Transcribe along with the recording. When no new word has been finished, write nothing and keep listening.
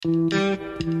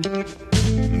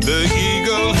The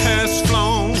eagle has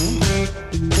flown.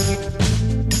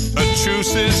 A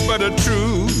truce is but a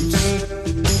truce.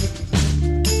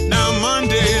 Now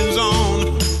Monday is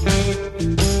on.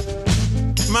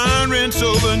 My rent's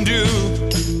overdue.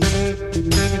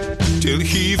 Till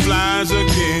he flies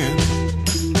again.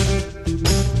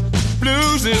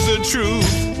 Blues is the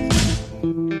truth.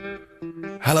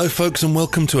 Hello folks and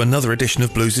welcome to another edition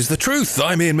of Blues is the Truth.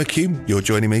 I'm Ian McHugh. You're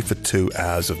joining me for 2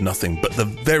 hours of nothing but the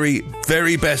very,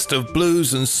 very best of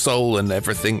blues and soul and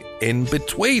everything in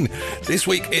between. This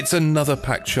week it's another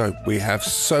packed show. We have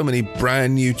so many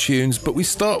brand new tunes, but we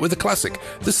start with a classic,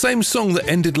 the same song that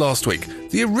ended last week,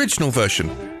 the original version.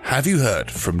 Have You Heard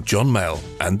from John Mayall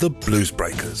and the Blues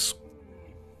Breakers.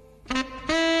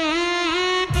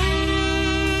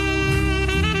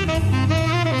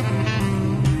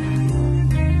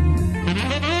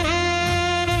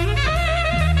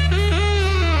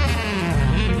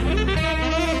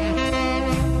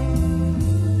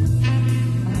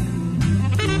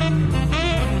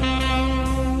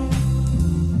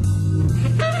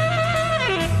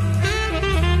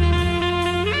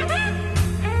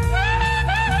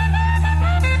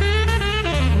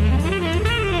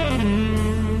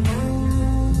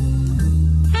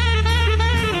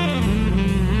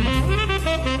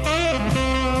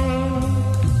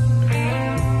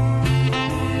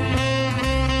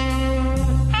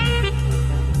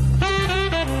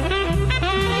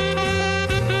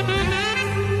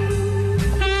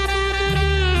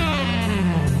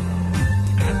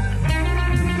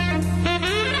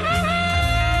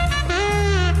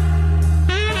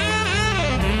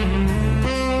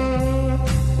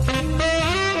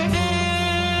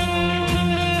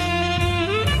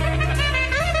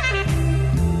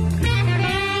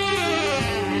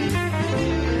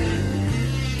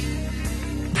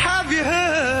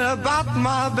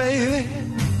 My baby,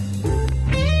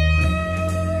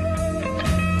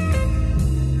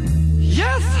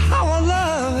 yes, how I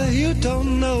love her, you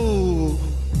don't know.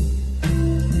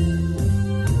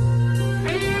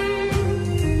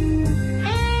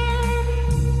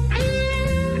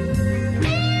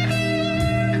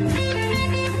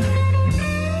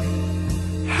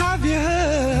 Have you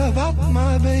heard about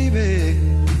my baby?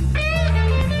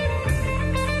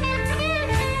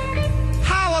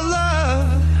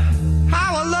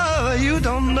 You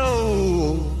don't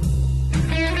know.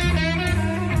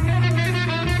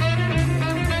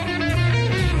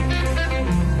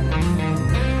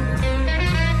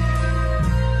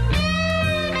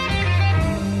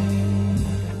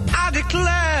 I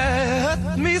declare, it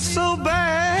hurt me so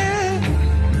bad.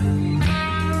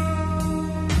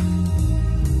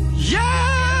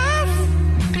 Yes,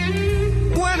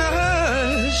 when I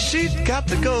heard she'd got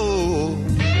to go.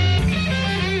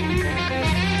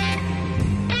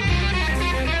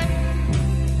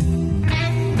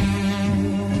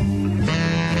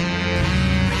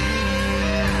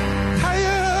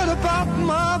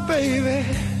 Baby,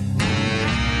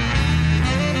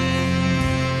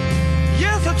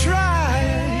 yes I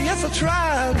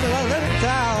tried, but I let it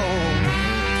down.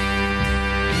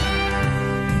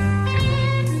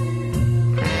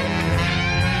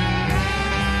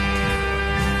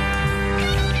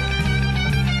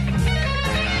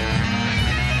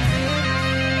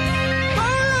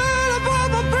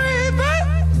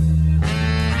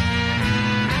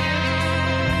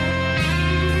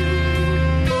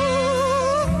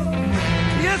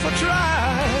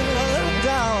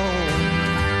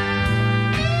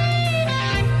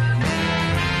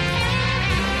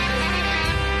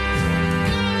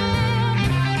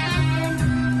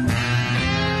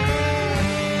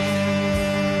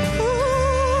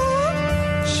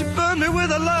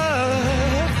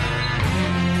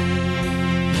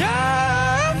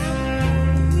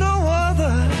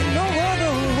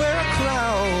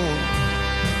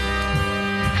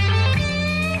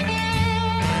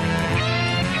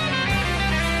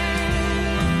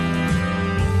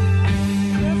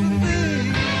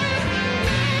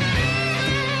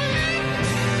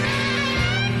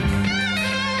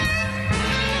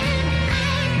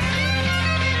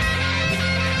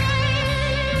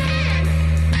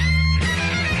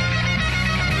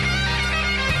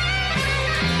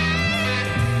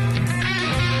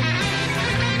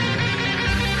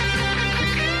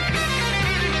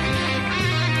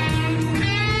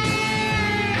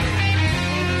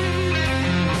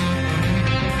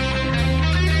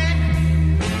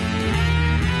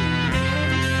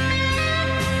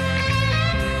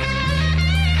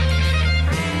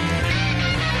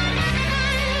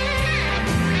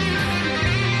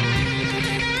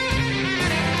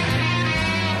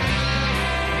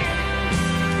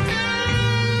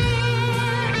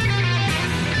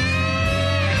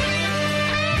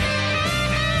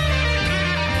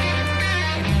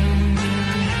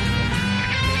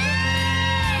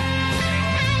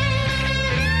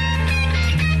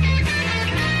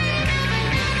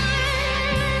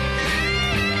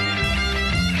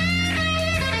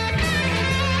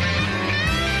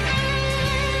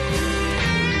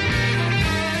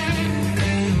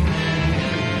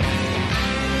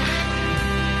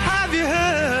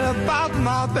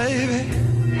 baby.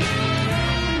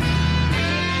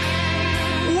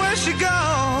 Where's she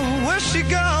gone? Where's she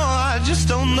gone? I just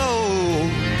don't know.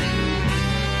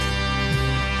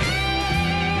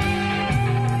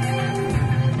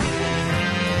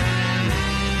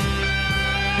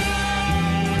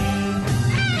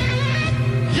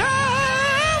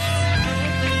 Yes,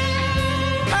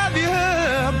 have you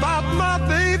heard about my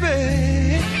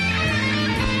baby?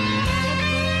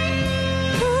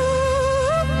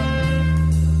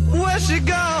 Ooh, where's she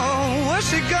gone? Where's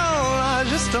she gone? I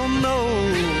just don't know.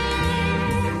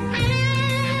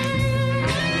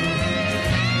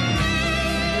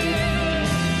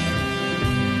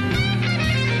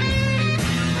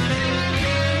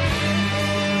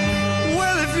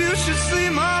 You should see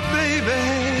my baby.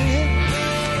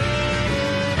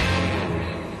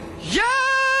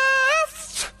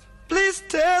 Yes, please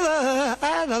tell her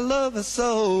I love her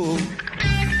so.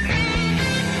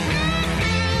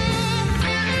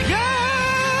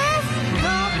 Yes,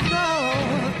 no, no.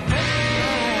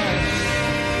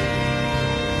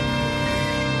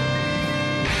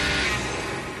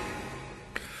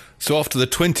 So after the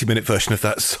 20-minute version of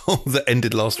that song that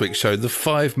ended last week's show, the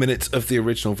 5 minutes of the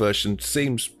original version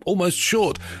seems almost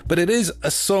short, but it is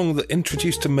a song that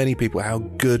introduced to many people how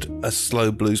good a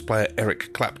slow blues player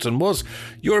Eric Clapton was.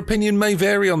 Your opinion may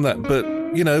vary on that, but,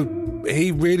 you know,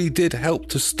 he really did help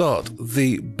to start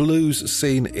the blues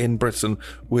scene in Britain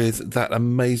with that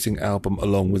amazing album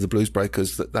along with the Blues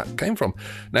Breakers that came from.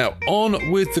 Now, on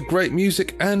with the great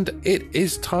music, and it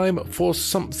is time for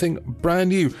something brand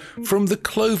new from the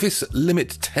Clovis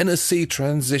Limit Tennessee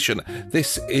Transition.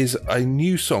 This is a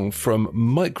new song from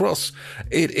Mike Ross.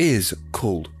 It is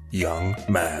called Young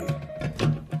Man.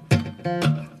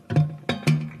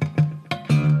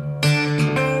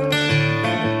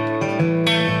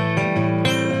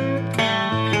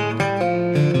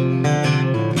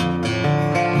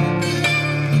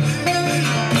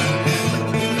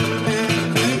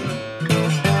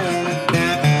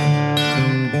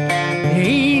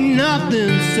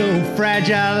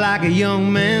 Fragile like a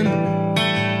young man,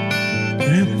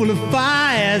 and full of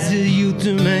fire as a youth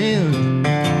to man.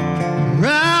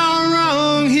 Round,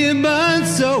 wrong, here but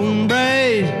so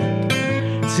bright,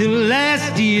 till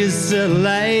last year's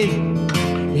satellite.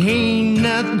 Ain't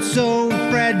nothing so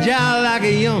fragile like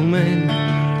a young man.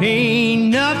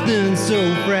 Ain't nothing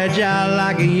so fragile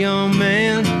like a young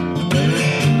man.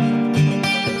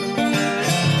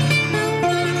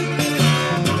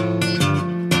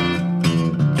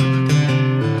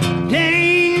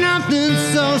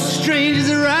 Strange as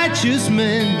a righteous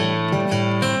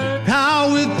man,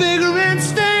 how with vigor and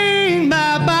stain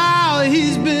by bow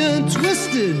he's been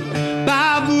twisted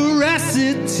by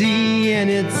veracity, and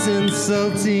it's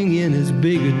insulting in his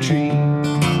bigotry.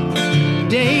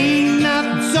 Ain't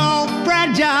nothing so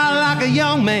fragile like a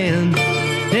young man.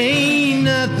 Ain't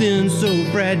nothing so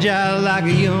fragile like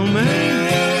a young man.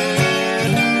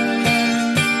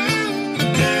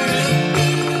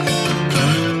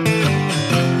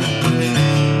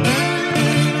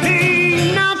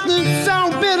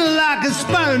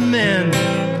 Man,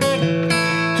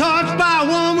 taught by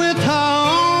one with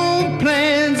her own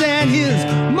plans, and his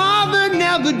mother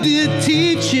never did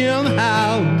teach him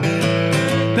how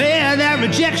bear that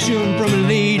rejection from a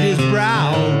lady's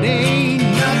brow. Ain't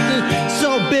nothing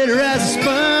so bitter as a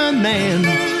sperm man.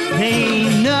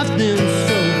 Ain't nothing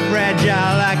so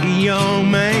fragile like a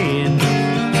young man.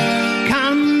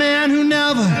 Kind of man who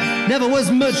never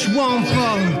was much one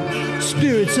for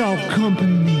spirits all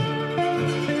company.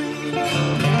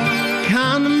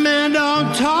 Kind of man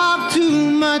don't talk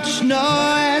too much, nor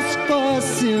ask for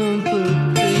sympathy.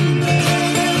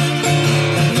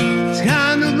 It's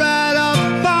kind of right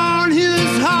up on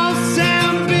his horse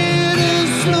and bid a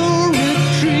slow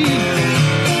retreat.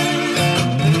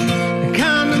 The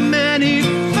kind of man he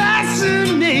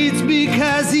fascinates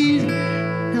because he's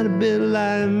not a bit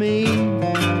like me.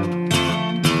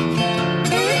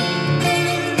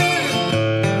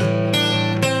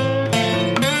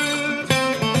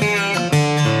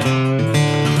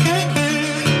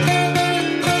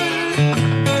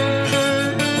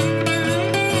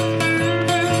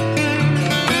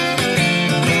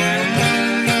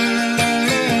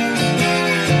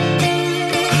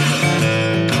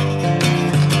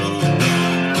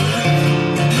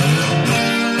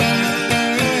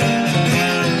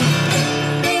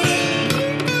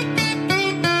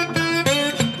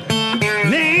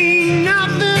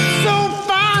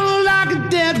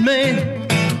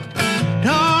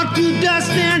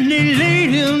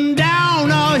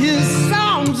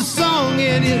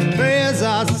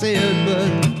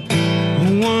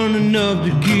 Enough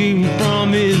to keep him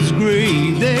from his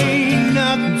grave. There ain't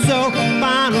nothing so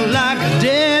fine fine like a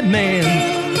dead man.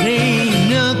 There ain't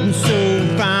nothing so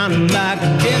fine like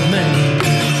a dead man.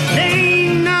 There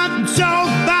ain't nothing so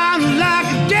fine like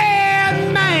a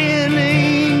dead man. There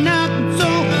ain't nothing so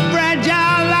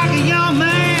fragile like a young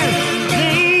man.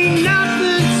 There ain't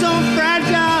nothing so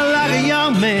fragile like a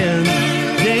young man.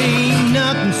 There ain't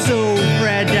nothing so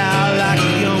fragile like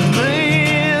a young man.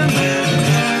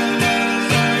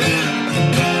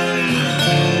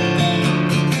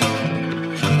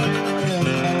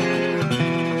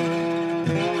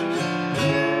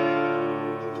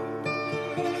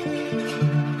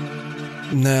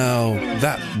 Now,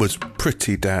 that was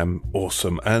pretty damn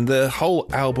awesome, and the whole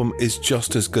album is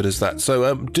just as good as that.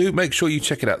 So do make sure you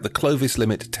check it out. The Clovis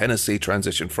Limit Tennessee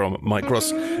Transition from Mike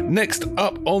Ross. Next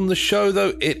up on the show,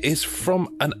 though, it is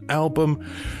from an album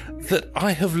that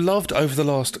I have loved over the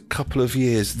last couple of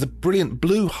years. The brilliant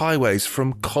Blue Highways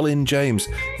from Colin James.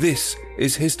 This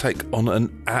is his take on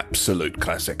an absolute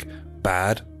classic,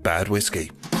 Bad, Bad Whiskey.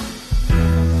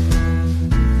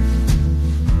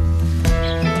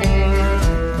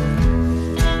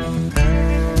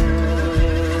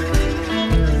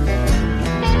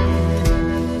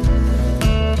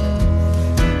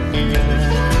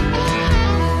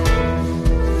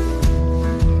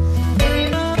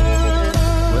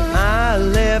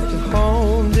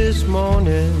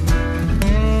 Morning,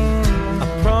 I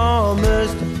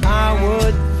promised I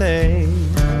would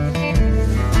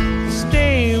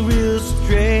stay real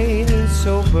straight and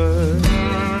sober.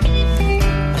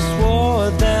 I swore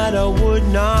that I would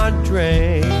not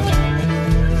drink,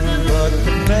 but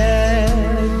the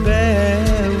bad,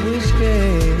 bad whiskey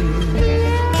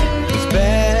is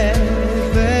bad,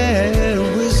 bad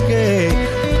whiskey.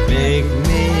 Make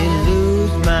me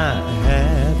lose my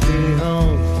happy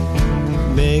home.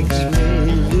 Makes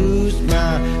me lose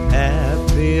my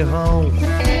happy home.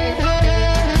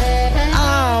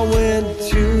 I went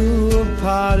to a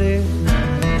party,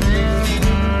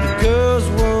 the girls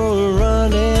were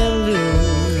running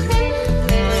loose.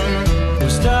 We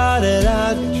started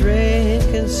out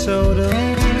drinking soda,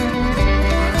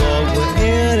 but we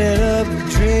ended up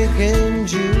drinking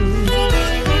juice.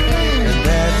 And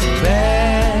that's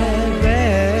bad,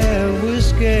 bad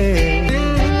whiskey.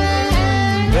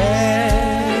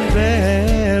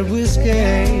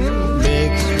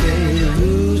 Makes me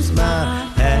lose my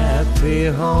happy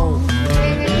home.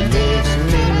 Makes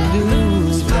me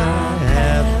lose my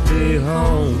happy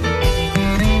home.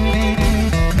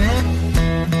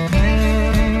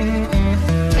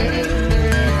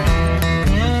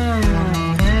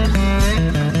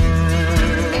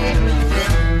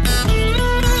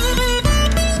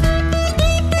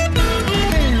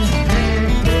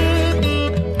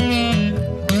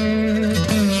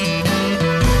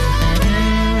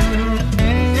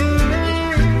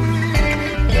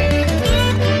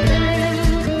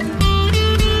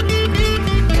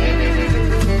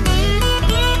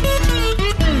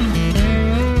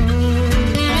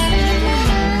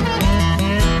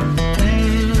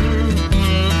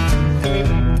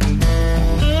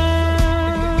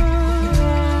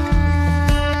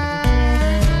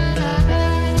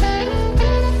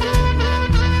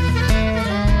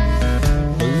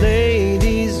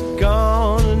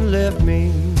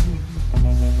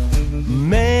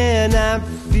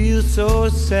 So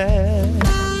sad.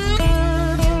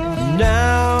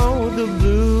 Now the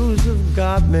blues have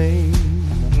got me.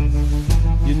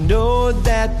 You know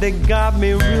that they got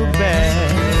me real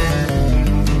bad.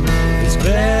 It's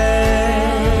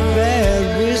bad,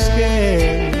 bad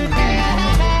whiskey.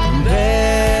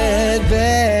 Bad,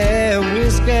 bad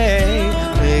whiskey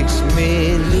makes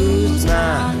me lose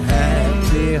my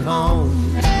happy home.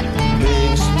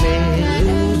 Makes me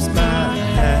lose my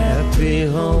happy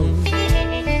home.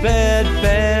 Bad,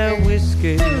 bad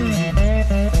whiskey.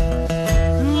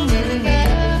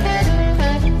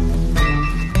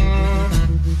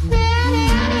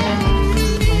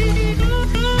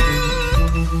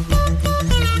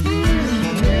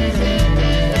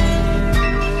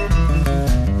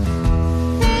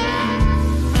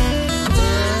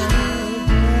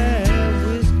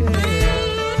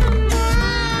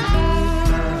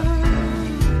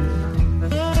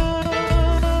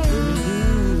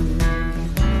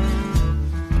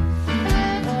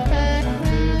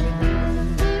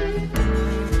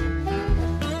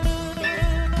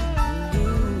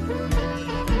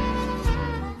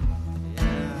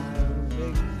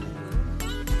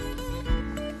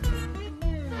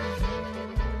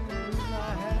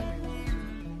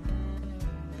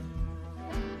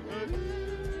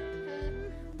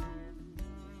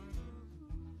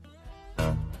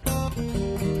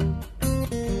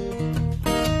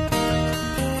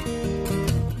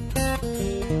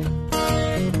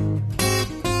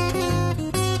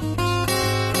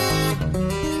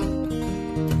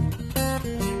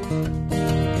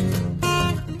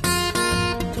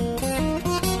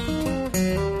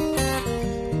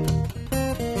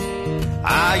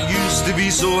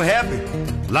 so happy,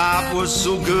 life was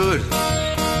so good.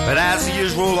 But as the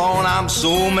years roll on, I'm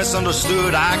so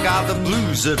misunderstood. I got the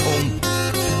blues at home.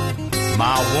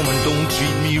 My woman don't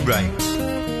treat me right.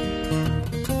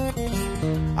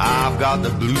 I've got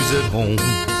the blues at home.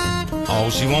 All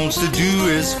she wants to do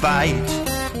is fight.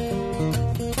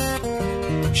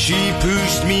 She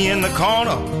pushed me in the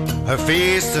corner, her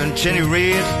face turned chinny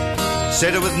red.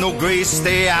 Said it with no grace,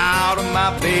 stay out of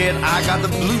my bed. I got the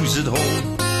blues at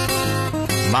home.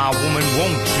 My woman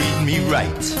won't treat me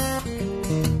right.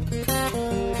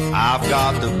 I've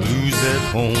got the blues at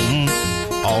home.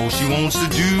 All she wants to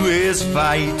do is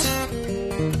fight.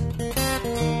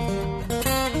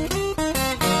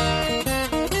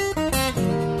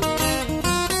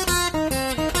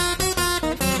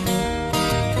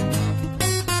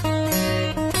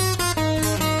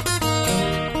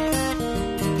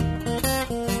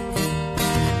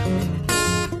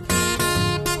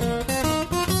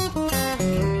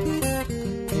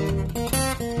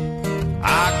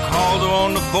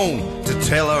 To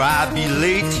tell her I'd be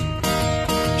late.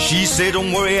 She said,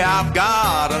 don't worry, I've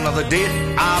got another date.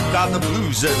 I've got the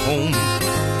blues at home.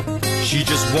 She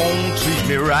just won't treat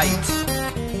me right.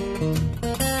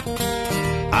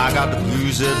 I got the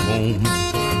blues at home.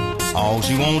 All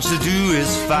she wants to do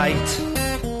is fight.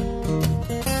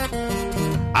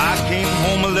 I came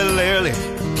home a little early,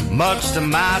 much to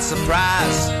my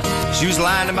surprise. She was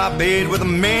lying in my bed with a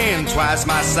man twice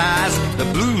my size. The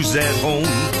blues at home.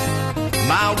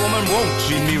 My woman won't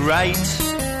treat me right.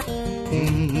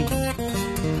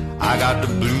 I got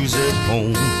the blues at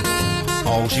home.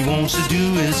 All she wants to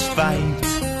do is fight.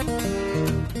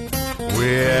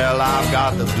 Well, I've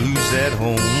got the blues at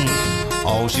home.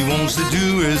 All she wants to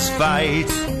do is fight.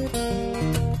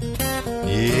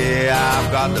 Yeah,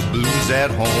 I've got the blues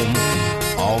at home.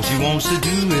 All she wants to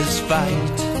do is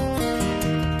fight.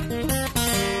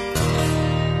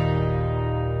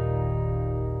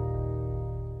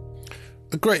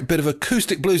 A great bit of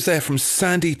acoustic blues there from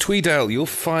Sandy Tweedale. You'll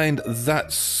find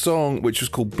that song, which was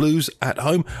called Blues at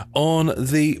Home, on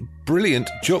the brilliant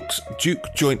Jock's Juke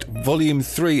Joint Volume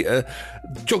 3.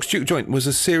 Jock's Juke Joint was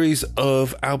a series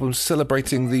of albums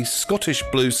celebrating the Scottish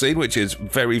blues scene, which is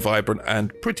very vibrant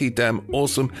and pretty damn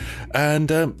awesome. And,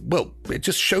 well, it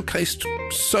just showcased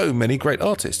so many great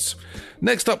artists.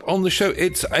 Next up on the show,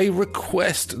 it's a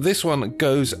request. This one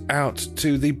goes out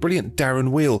to the brilliant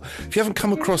Darren Wheel. If you haven't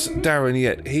come across Darren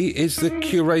yet, he is the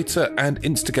curator and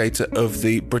instigator of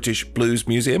the British Blues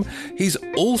Museum. He's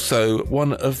also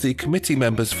one of the committee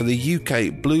members for the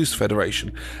UK Blues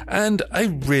Federation, and a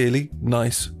really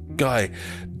nice guy.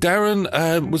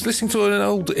 Darren was listening to an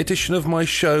old edition of my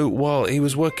show while he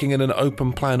was working in an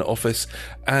open plan office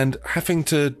and having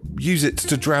to use it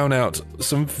to drown out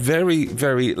some very,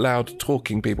 very loud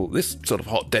talking people. This sort of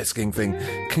hot desking thing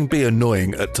can be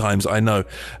annoying at times, I know.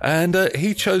 And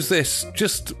he chose this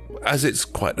just as it's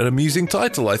quite an amusing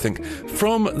title, I think,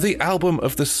 from the album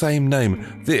of the same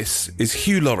name. This is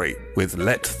Hugh Laurie with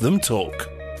Let Them Talk.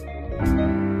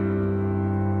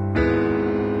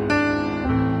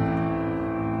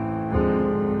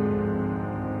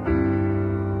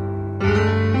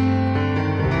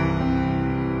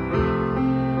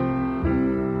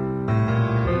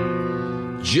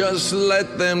 Just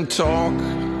let them talk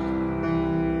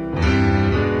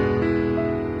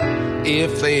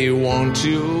if they want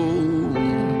to.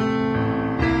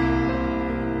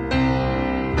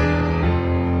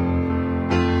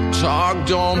 Talk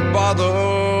don't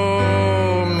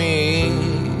bother me.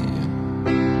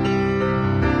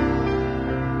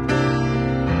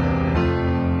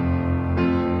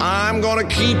 I'm gonna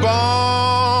keep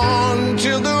on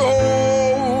till the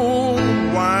whole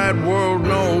wide world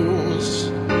knows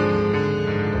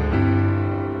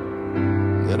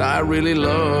that I really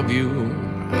love you,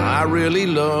 I really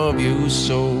love you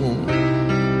so.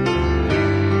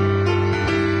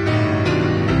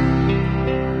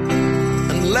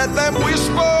 And let them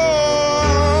whisper,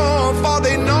 for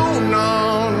they know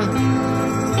none.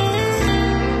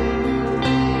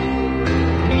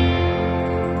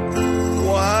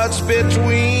 What's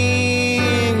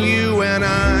between you and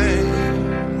I?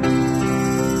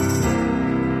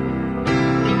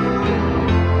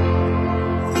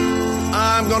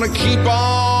 I'm gonna keep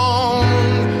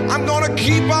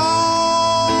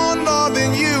on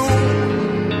loving you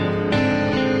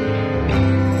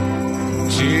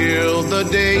till the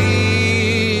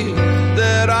day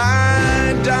that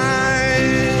I die.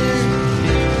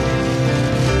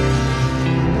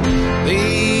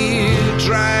 They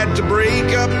tried to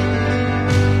break up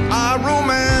our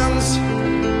romance.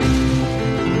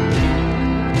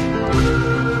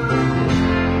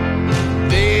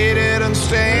 They didn't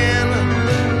stand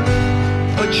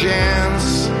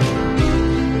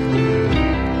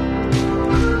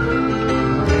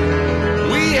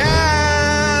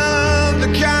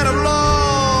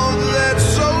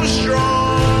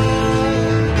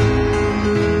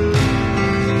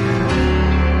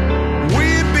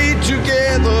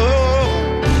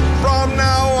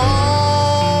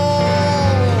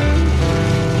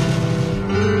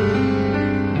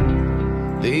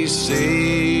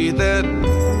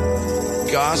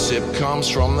gossip comes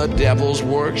from the devil's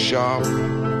workshop.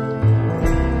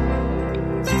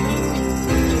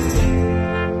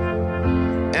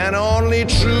 And only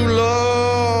true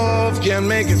love can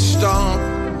make it stop.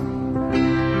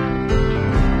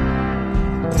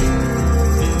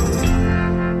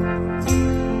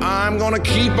 I'm gonna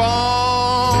keep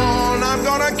on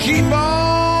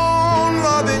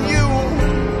loving you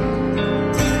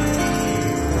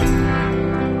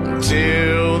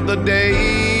till the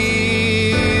day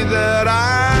that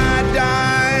I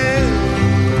die.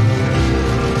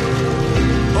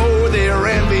 Oh, they're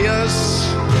envious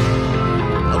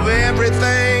of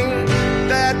everything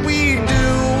that we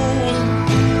do,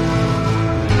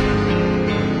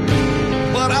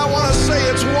 but I want to say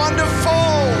it's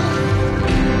wonderful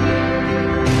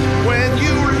when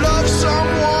you love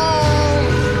someone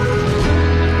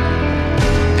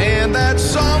and that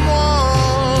someone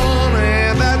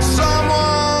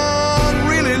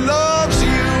really loves you.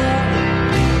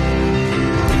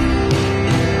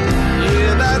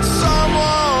 Yeah, that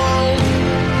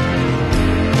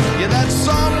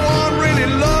someone really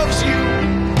loves you.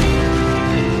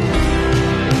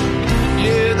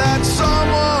 Yeah, that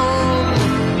someone,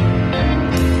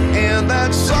 and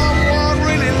that someone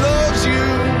really loves you.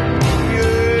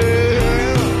 Yeah,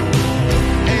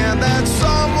 and that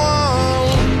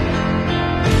someone,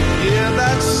 yeah,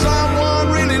 that someone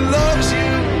really loves you.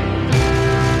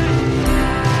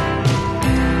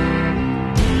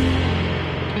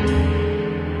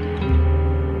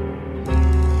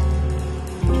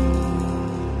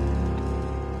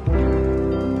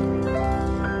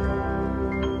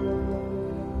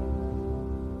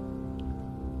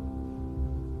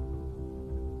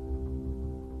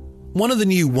 One of the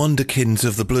new wonderkins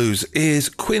of the blues is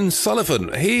Quinn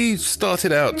Sullivan. He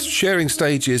started out sharing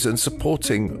stages and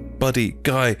supporting Buddy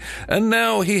Guy, and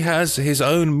now he has his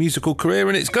own musical career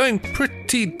and it's going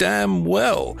pretty damn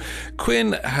well.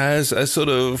 Quinn has a sort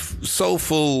of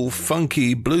soulful,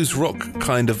 funky blues rock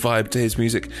kind of vibe to his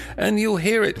music, and you'll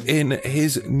hear it in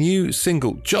his new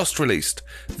single just released.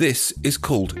 This is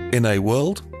called In a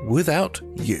World Without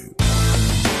You.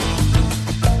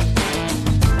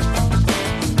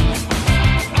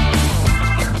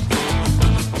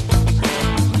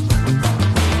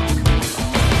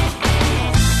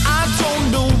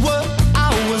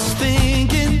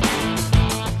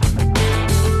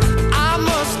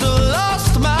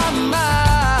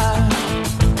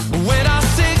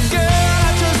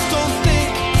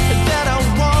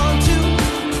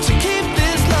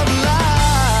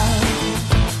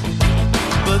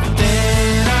 But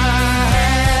then I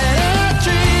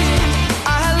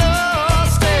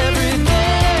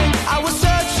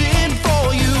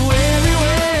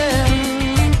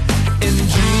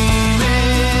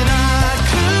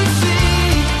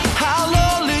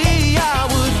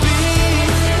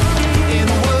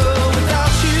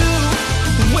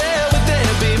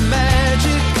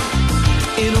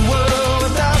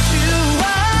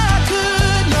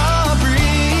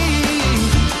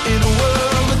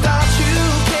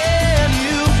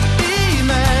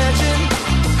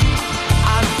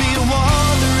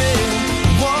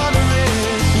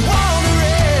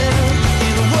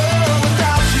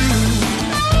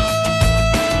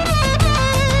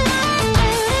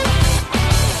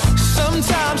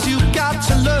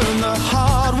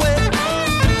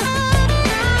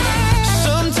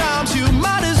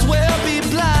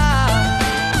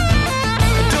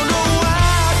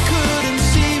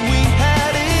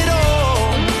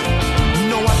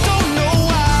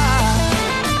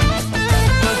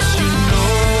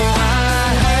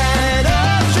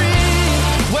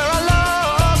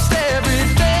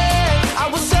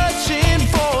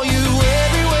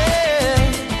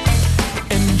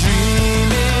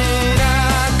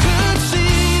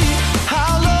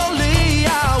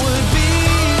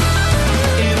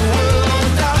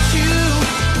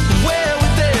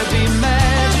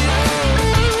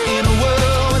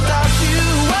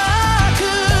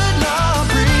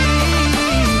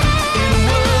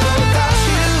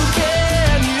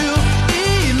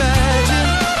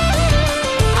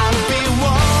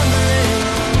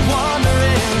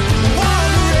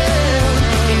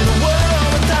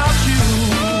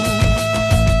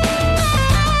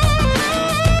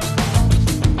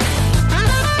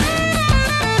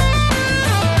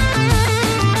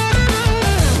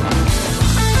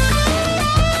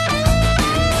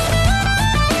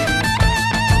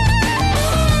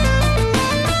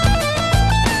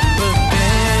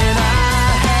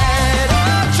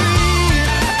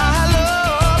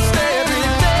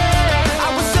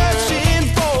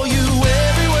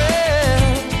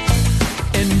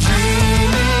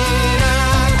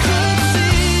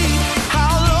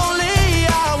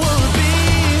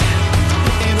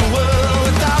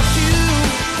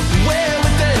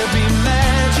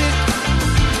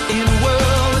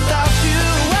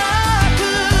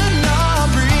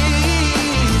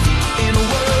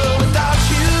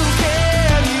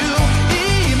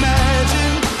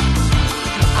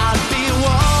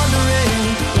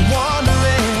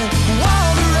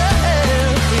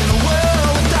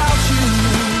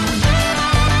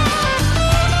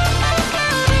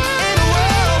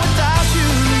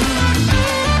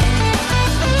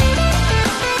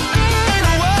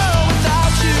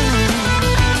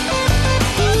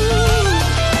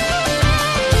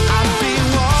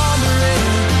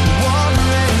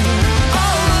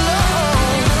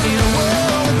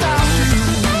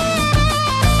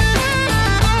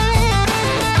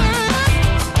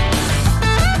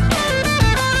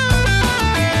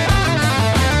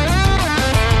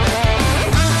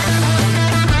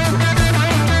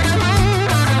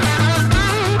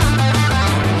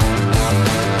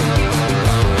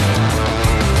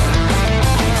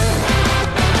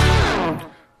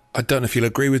I don't know if you'll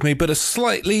agree with me, but a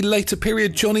slightly later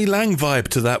period Johnny Lang vibe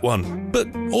to that one. But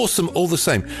awesome all the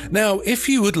same. Now, if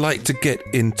you would like to get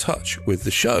in touch with the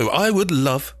show, I would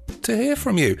love to hear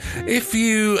from you. If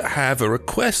you have a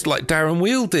request like Darren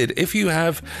Wheel did, if you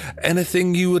have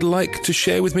anything you would like to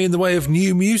share with me in the way of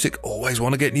new music, always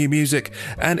want to get new music,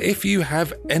 and if you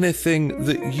have anything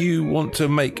that you want to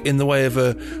make in the way of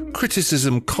a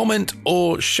criticism, comment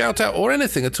or shout out or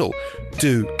anything at all,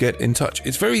 do get in touch.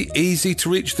 It's very easy to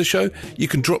reach the show. You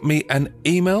can drop me an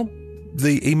email.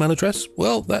 The email address?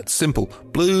 Well, that's simple.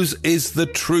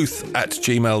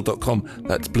 bluesisthetruth@gmail.com.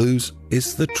 That's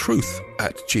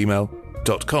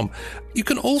bluesisthetruth@gmail.com. You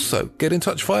can also get in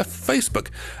touch via Facebook,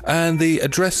 and the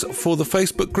address for the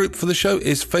Facebook group for the show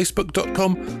is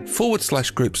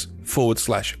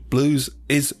facebook.com/groups/blues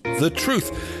is the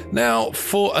truth. Now,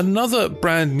 for another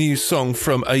brand new song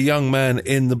from a young man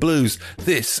in the blues,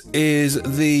 this is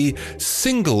the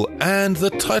single and the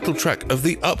title track of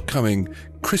the upcoming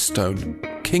Christone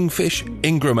Kingfish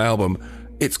Ingram album.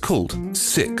 It's called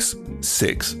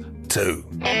 662.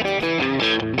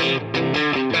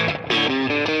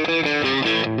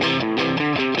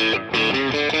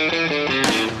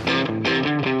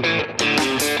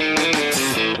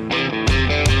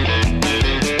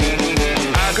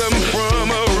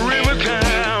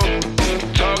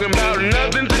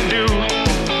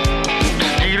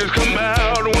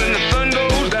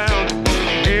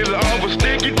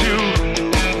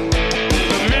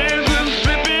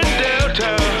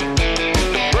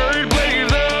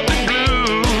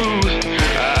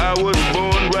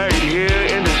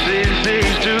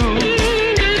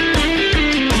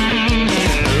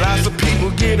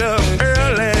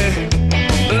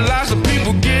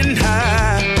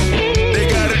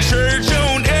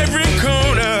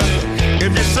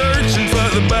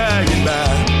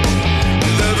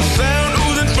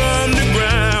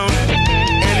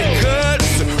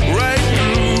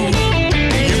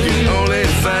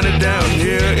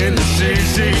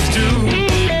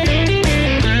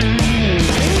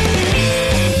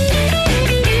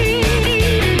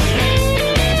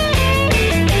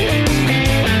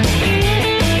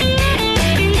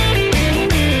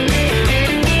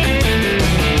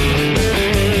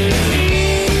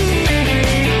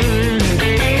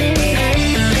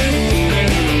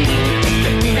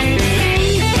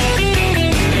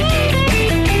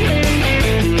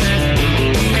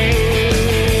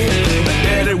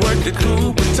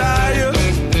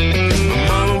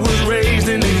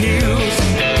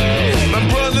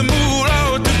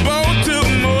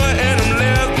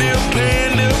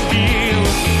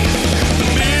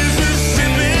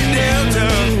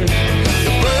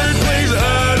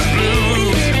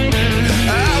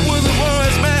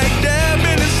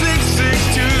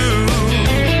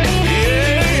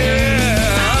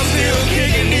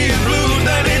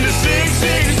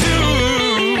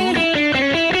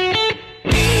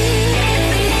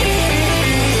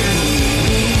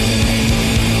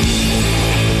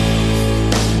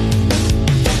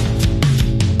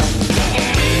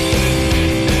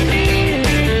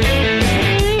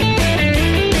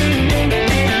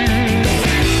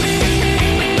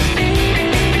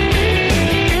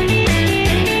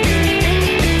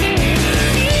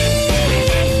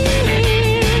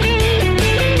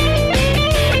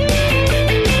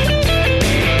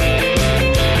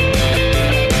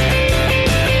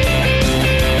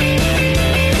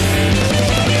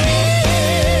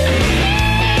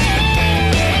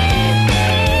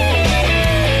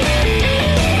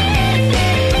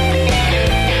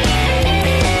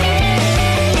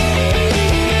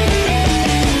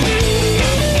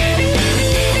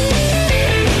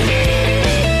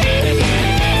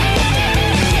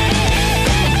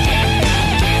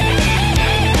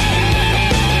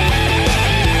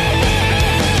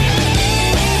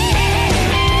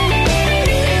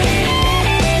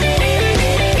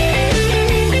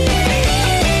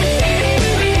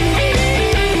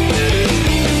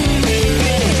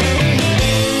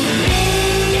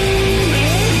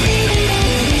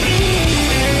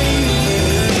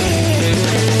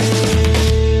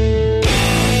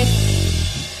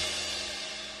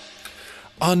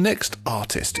 Our next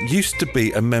artist used to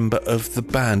be a member of the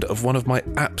band of one of my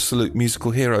absolute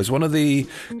musical heroes, one of the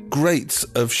greats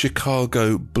of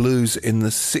Chicago blues in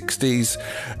the 60s,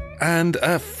 and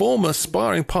a former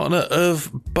sparring partner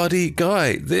of Buddy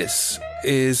Guy. This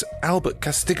is Albert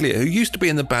Castiglia, who used to be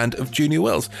in the band of Junior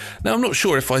Wells. Now, I'm not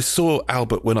sure if I saw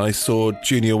Albert when I saw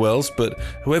Junior Wells, but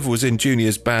whoever was in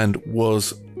Junior's band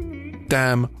was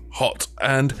damn hot.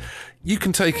 And You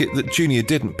can take it that Junior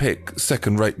didn't pick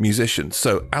second-rate musicians,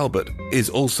 so Albert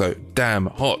is also damn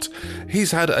hot.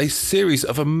 He's had a series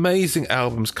of amazing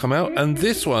albums come out, and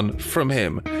this one from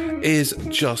him is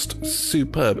just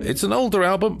superb. It's an older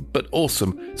album, but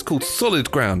awesome. It's called Solid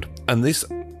Ground, and this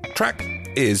track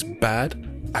is Bad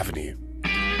Avenue.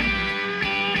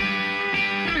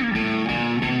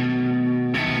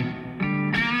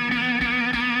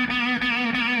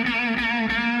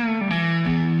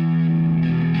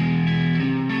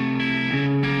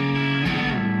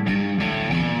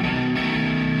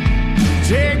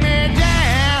 Take me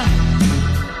down,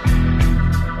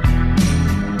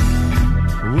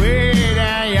 way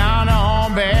down yonder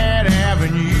on Bad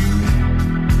Avenue.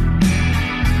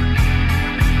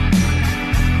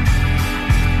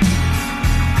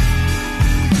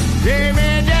 Take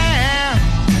me down,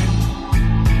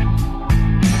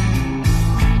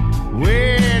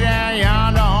 way down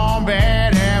yonder on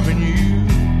Bad Avenue.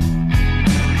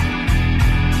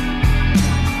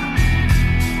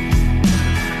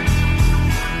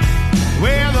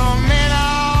 Where the men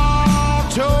all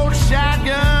tote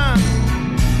shotguns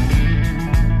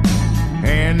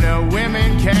and the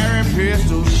women carry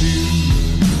pistols too.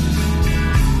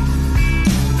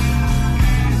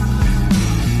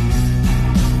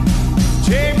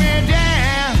 Take me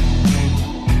down,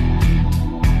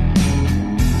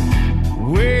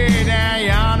 way down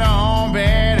yonder on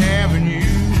Bad Avenue.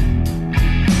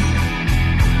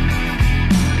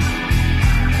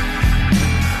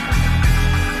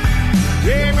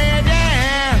 Take me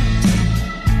down,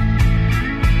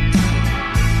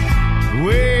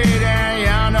 way down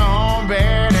yonder on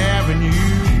Bad Avenue.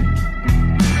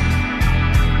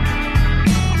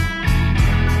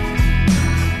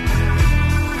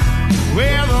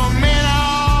 Where the men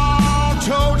all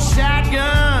tote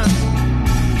shotguns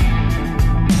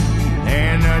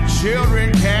and the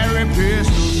children carry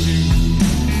pistols too.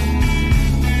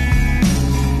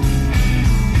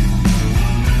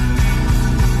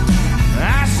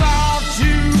 I saw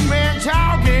two men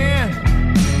talking.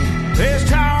 They was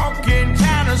talking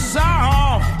kind of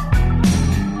soft.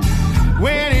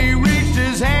 When he reached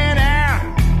his hand out,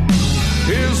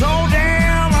 his whole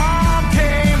damn arm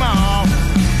came off.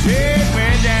 Take me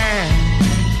down,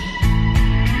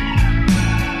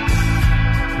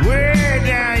 way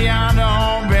down yonder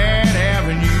on Bad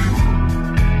Avenue.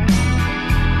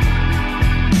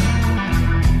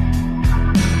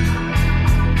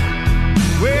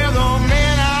 Where the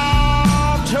men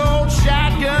all tote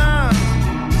shotguns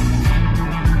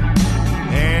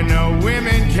and the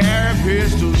women carry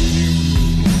pistols too.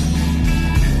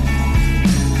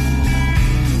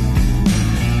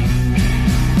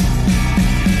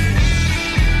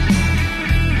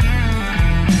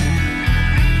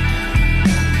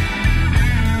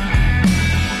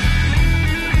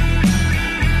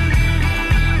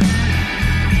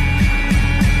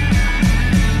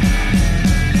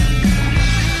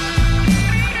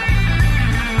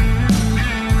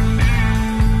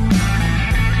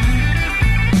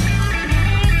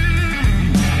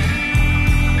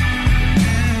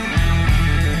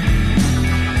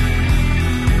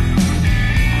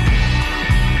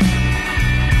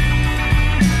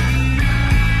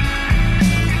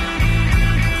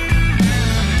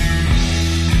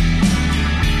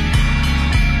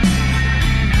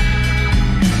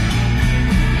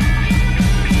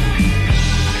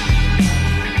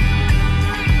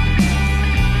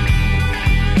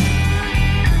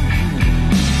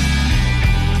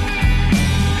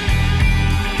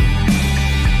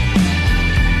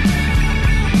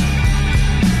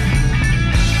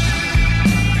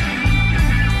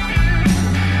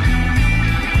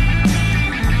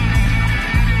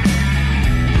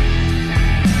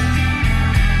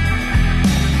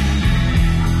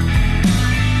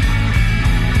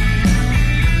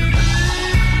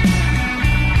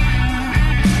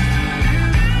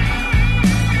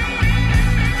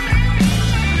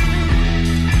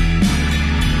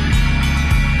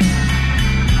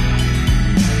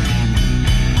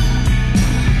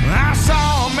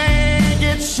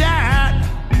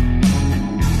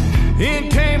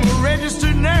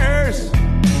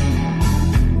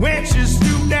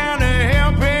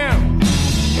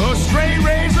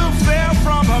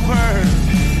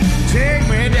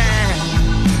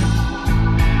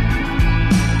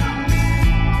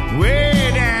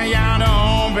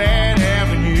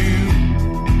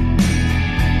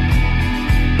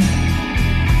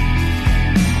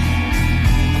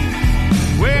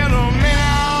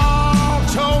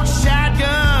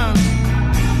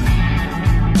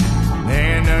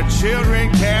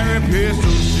 children carry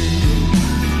pistols too.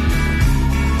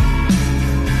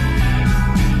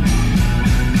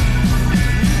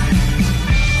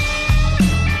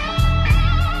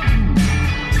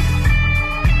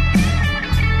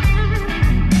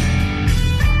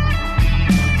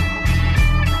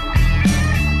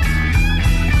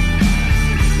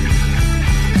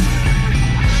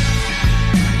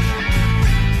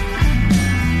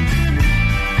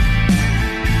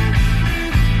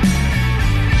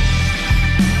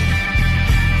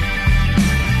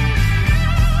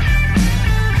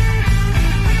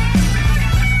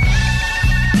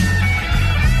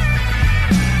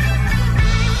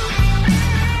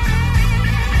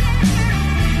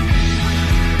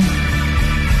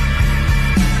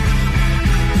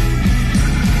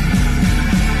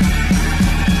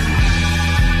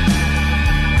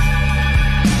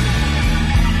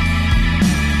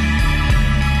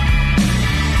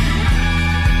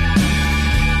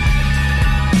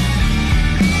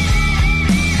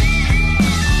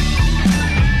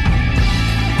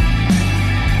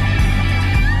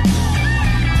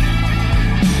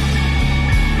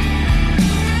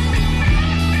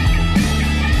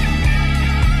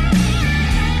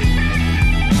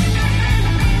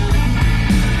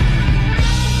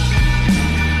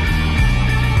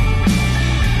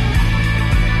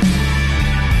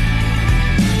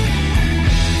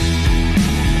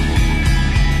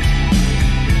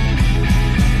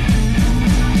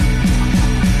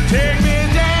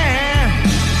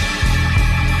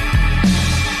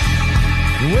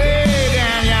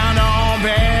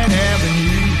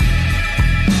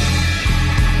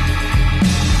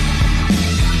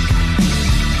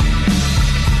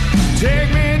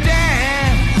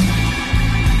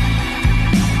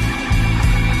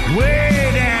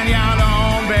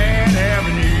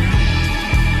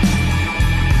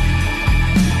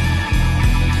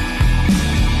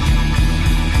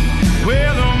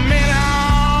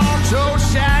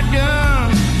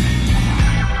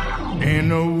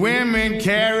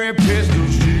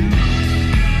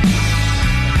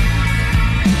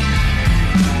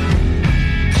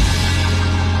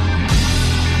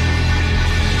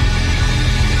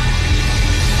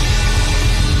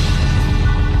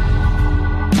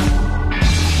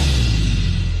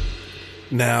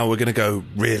 Now we're going to go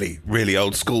really, really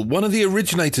old school. One of the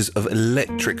originators of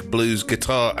electric blues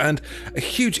guitar and a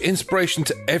huge inspiration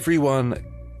to everyone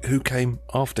who came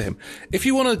after him. If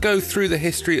you want to go through the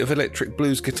history of electric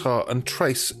blues guitar and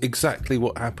trace exactly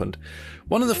what happened,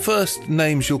 one of the first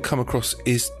names you'll come across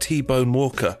is T-Bone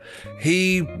Walker.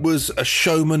 He was a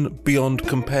showman beyond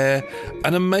compare,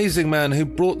 an amazing man who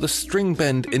brought the string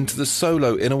bend into the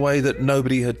solo in a way that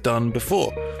nobody had done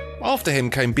before. After him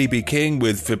came B.B. King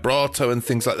with vibrato and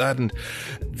things like that, and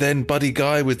then Buddy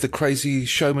Guy with the crazy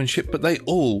showmanship, but they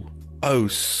all owe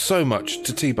so much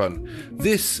to T-Bone.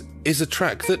 This is a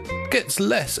track that gets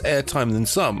less airtime than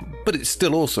some, but it's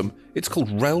still awesome. It's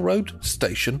called Railroad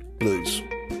Station Blues.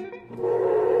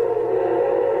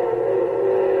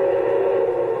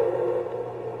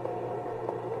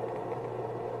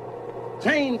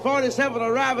 Train 47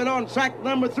 arriving on track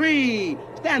number 3.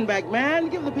 Stand back, man.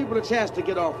 Give the people a chance to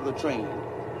get off of the train.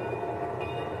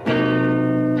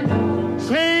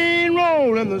 Train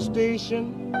rolling the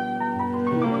station,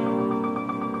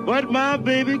 but my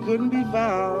baby couldn't be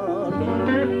found.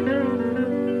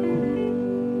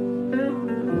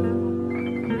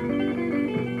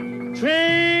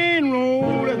 Train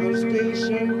rolling the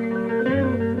station,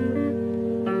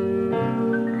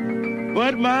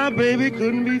 but my baby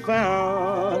couldn't be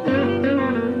found.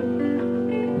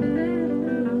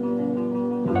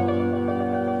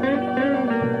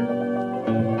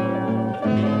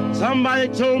 Somebody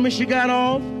told me she got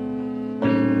off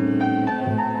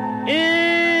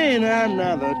in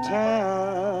another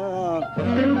town.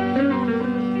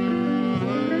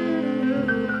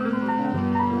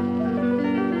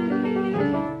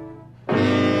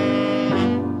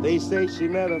 They say she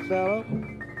met a fella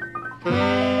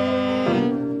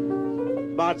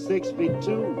about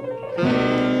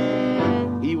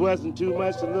 6'2". He wasn't too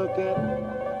much to look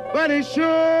at, but he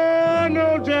sure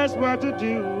know just what to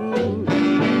do.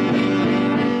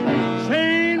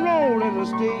 Train rolling the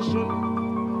station,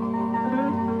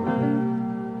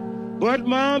 but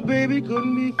my baby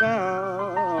couldn't be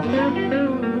found.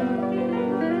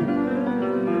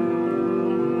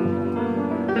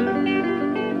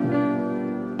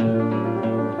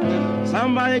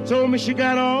 Somebody told me she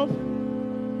got off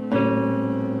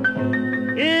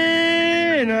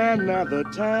in another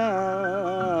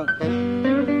town.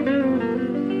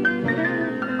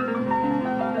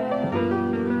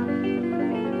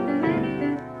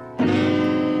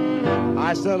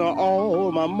 I sent her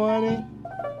all my money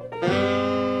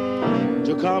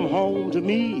to come home to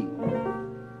me.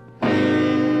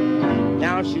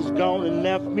 Now she's gone and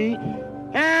left me,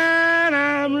 and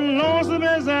I'm lonesome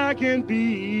as I can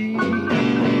be.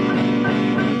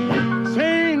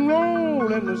 Train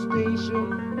rolling the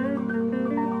station,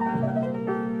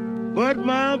 but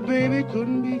my baby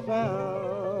couldn't be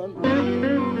found.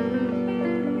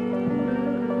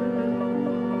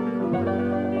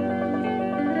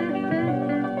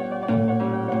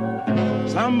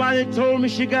 Somebody told me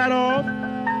she got off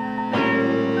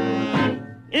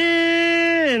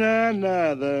in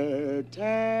another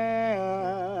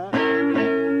town.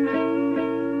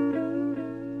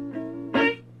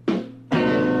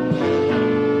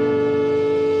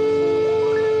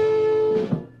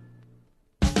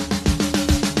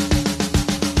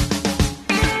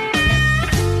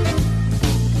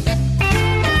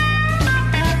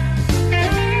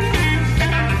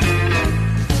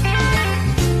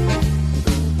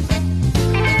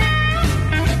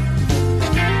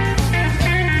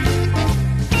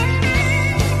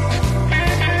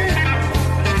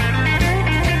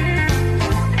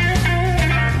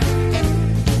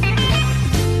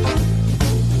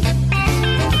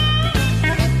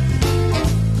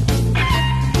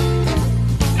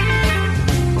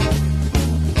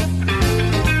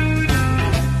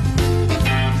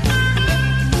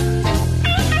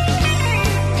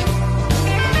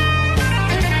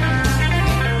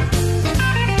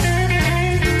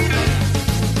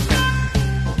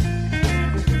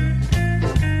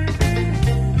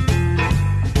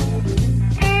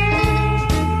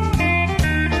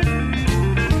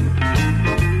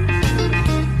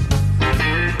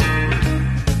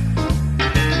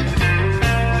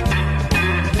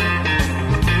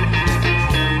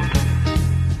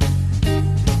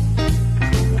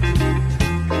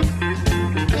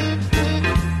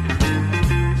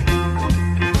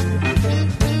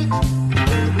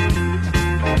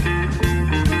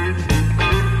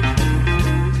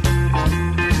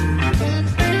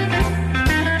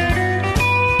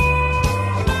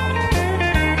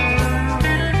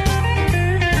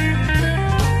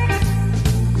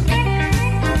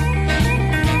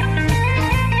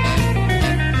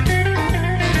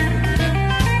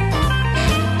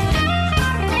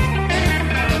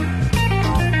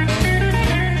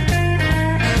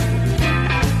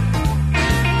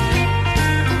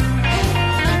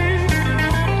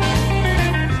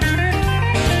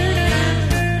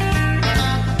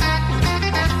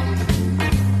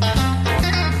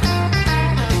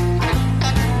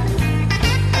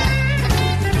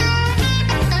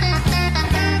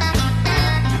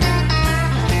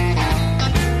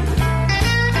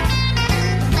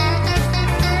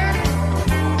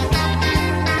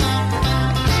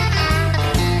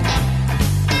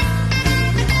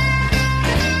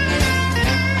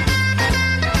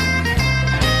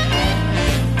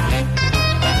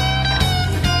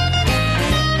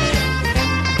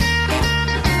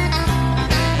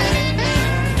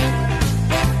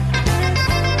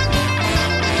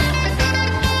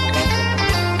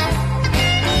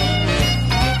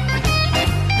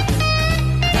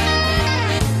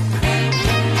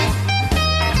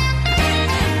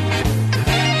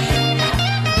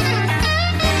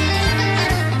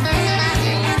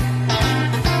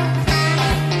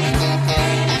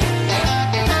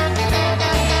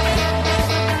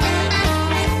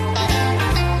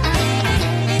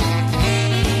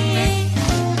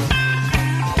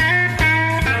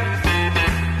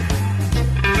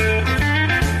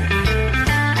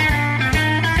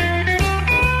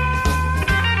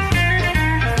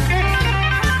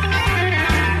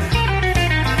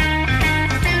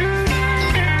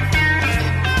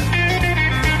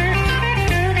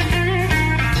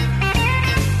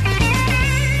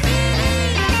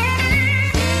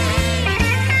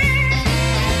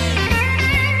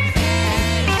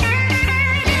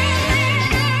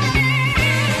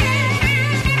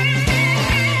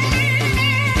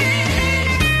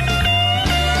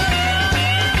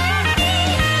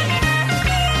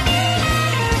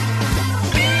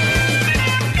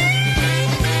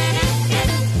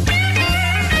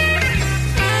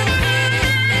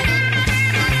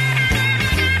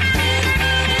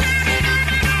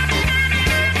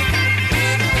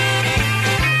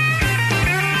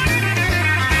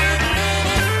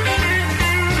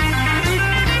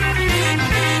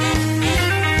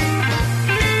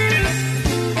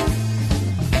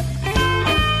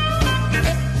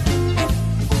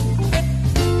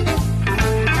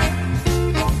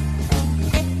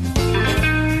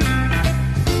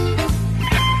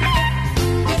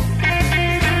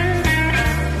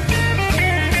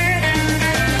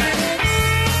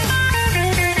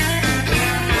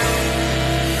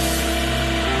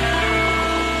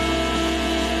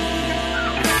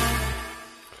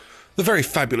 The very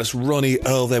fabulous Ronnie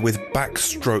Earl there with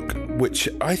Backstroke, which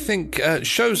I think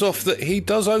shows off that he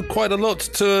does owe quite a lot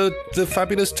to the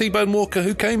fabulous T-Bone Walker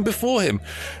who came before him.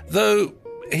 Though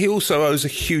he also owes a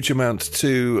huge amount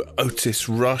to Otis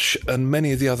Rush and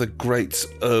many of the other greats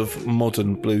of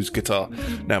modern blues guitar.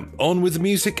 Now, on with the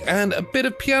music and a bit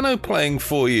of piano playing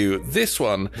for you. This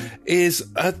one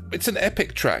is it's an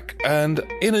epic track and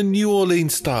in a New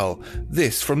Orleans style.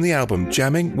 This from the album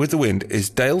Jamming with the Wind is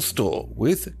Dale Storr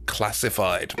with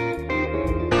Classified.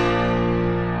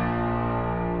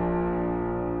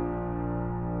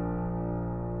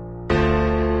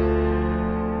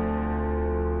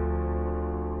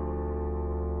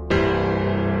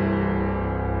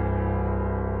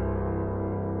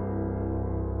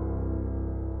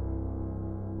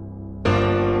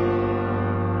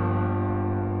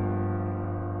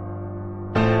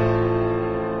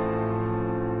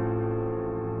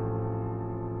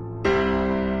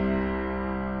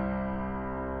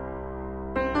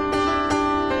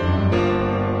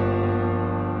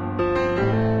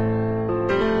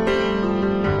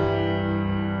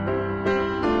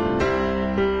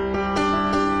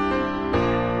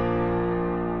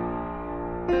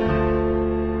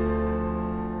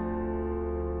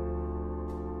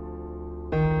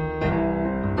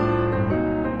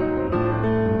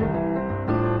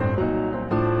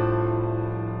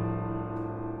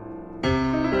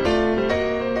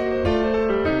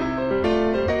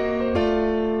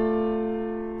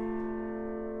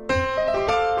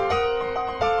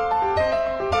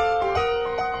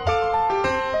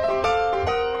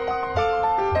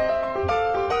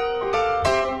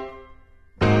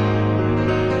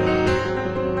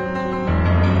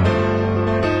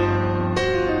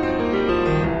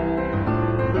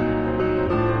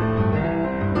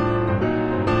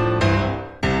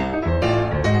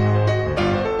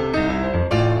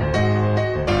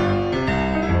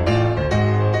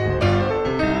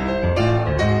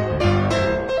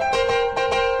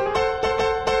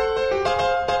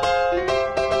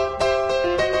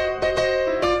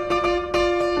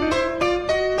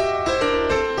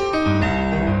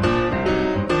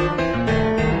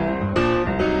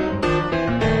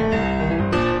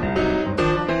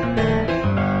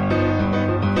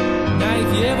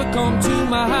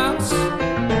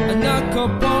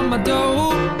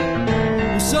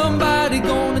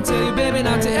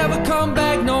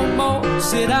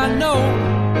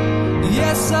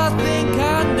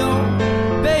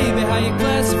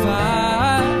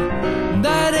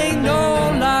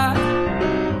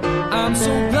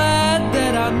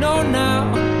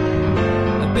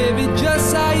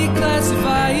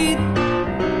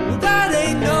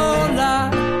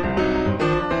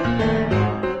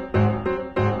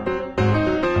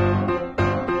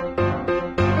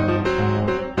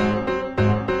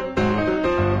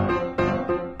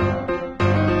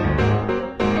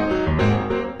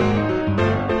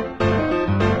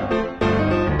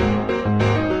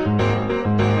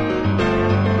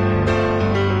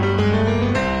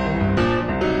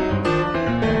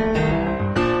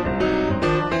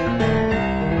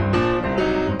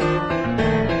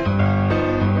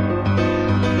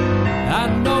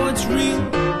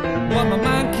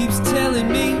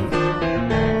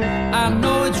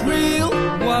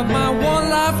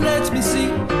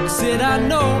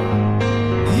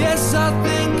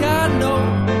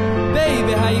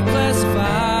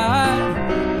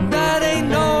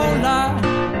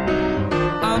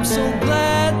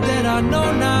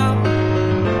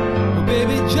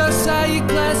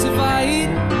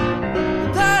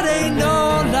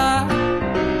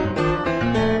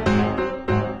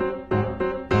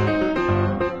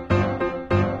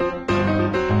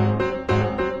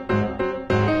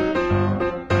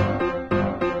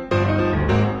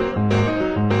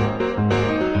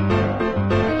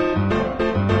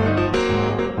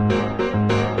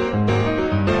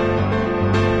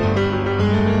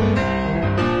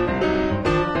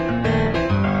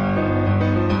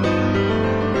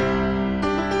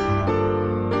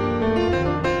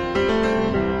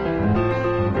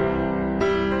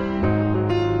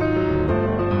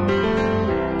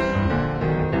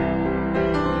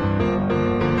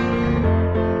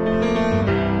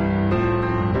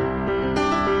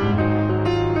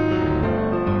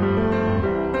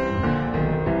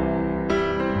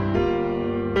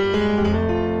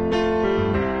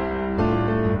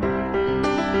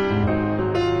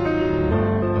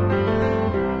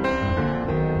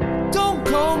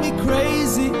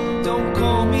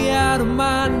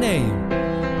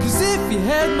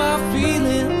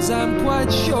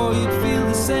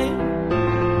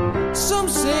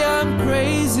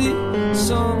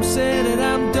 Some say that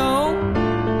I'm dumb,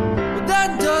 but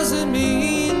that doesn't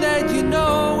mean that you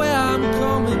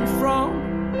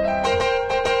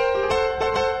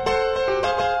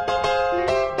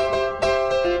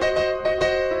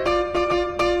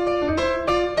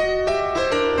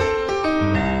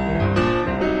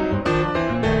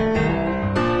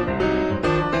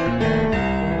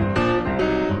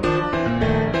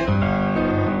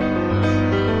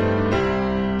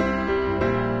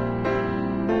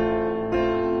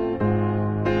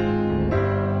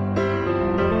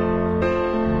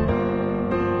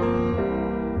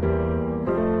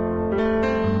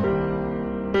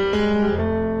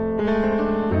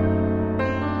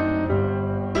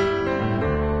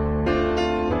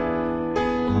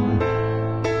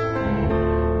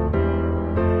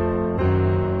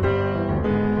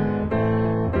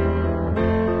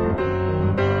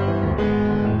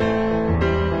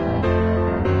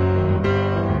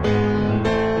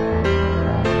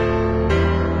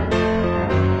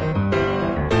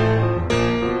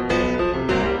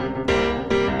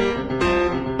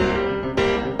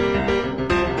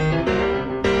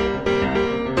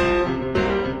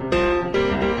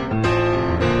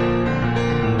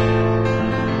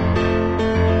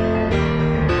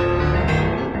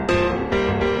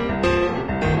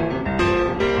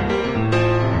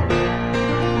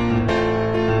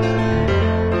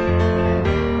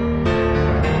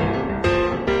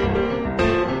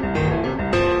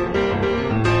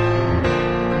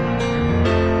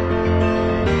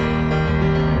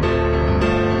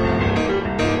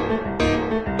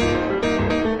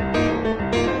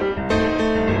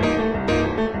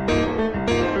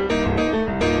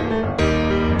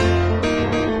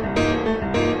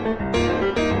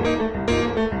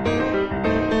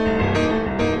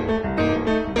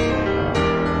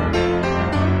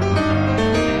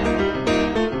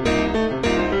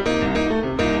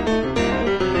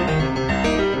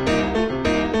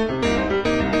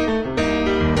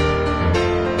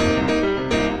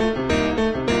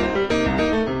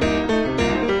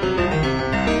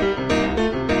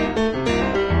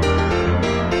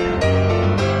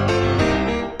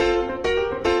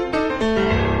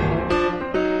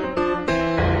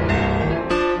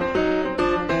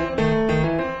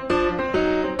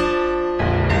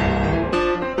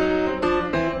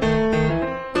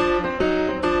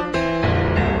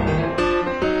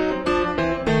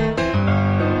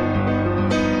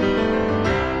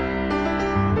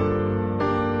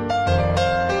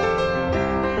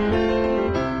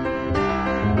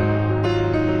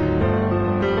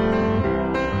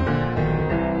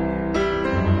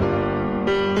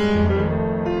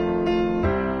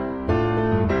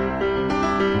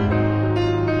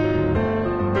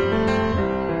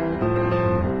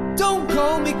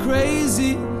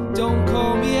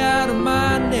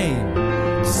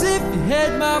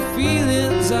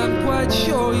feelings, I'm quite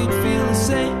sure you'd feel the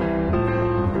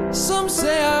same. Some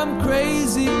say I'm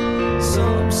crazy,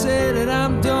 some say that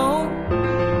I'm dumb,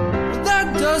 but that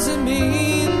doesn't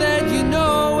mean that you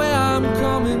know where I'm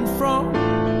coming from.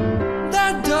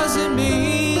 That doesn't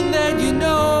mean that you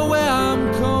know where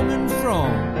I'm coming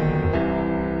from.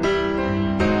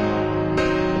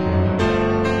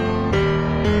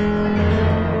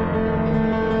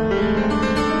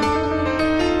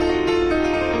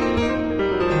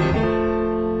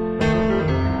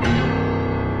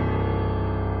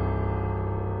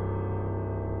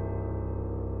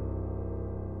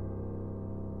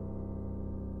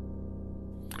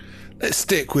 Let's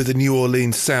stick with the New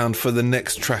Orleans sound for the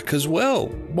next track as well.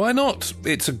 Why not?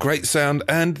 It's a great sound,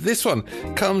 and this one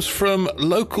comes from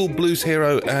local blues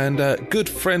hero and good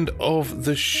friend of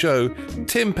the show,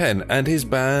 Tim Penn, and his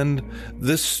band,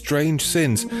 The Strange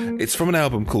Sins. It's from an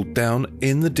album called Down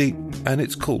in the Deep, and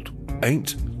it's called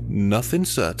Ain't Nothing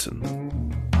Certain.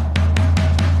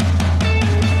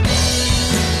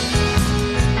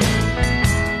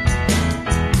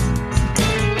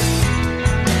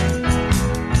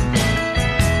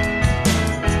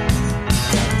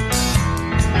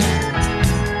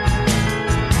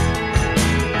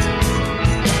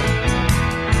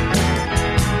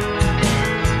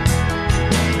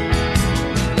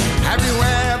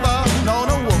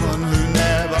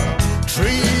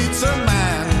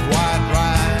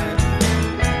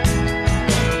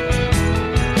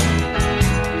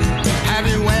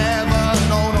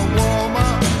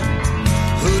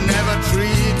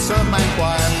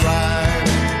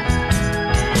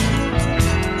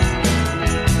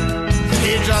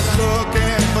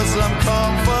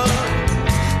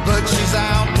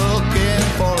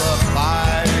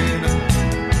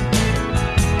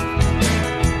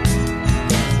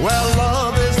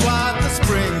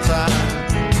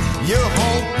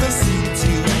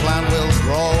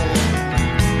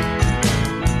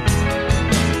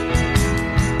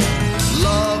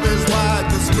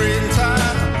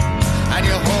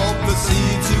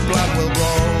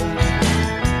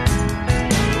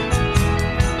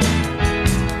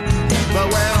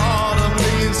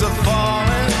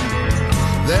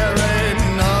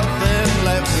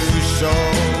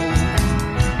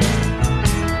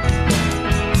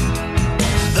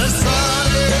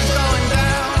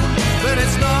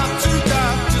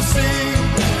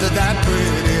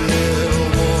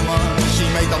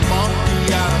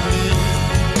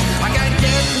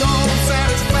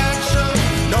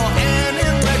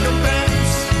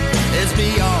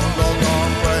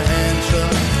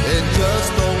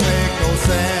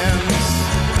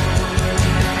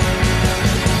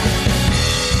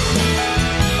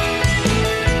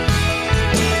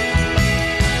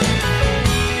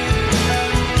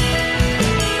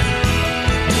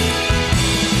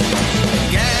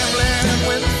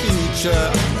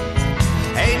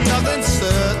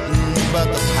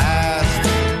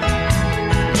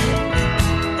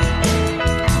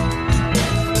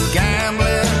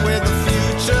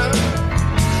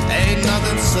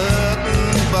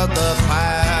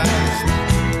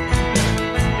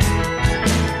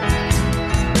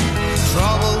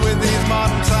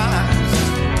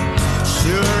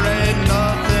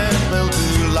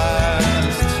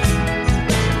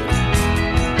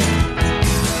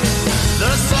 The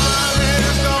sun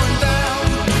is going down,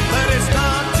 but it's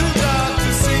not too dark to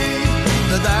see.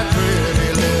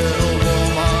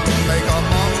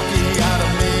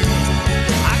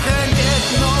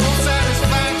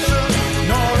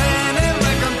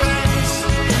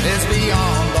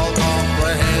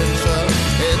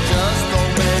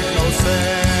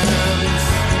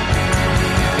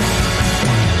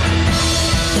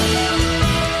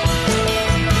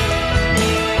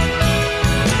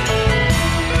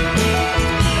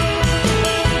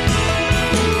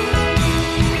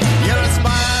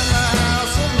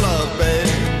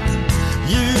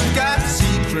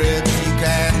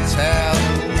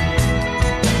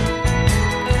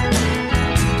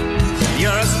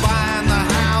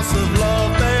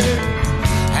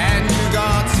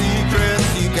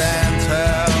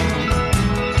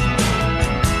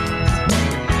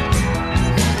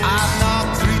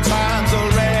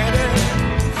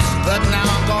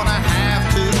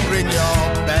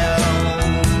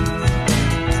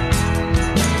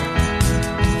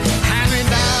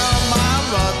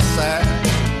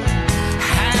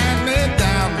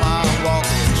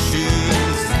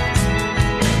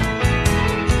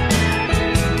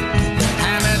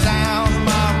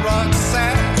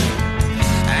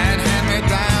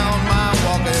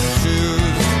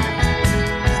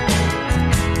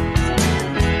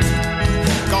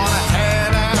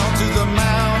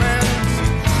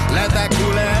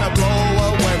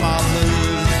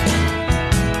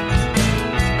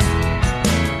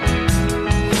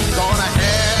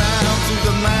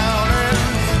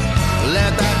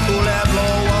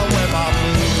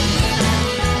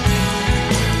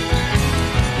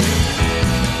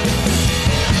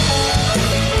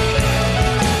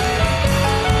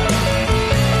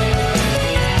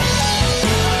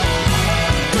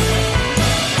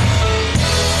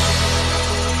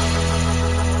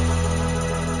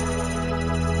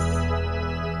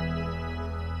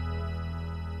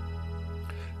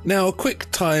 Now, a quick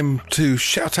time to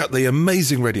shout out the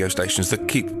amazing radio stations that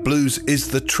keep Blues is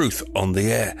the Truth on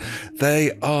the air.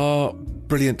 They are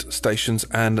brilliant stations,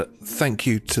 and thank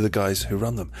you to the guys who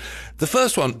run them. The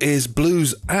first one is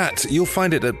Blues At. You'll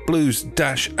find it at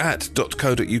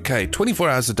blues-at.co.uk. 24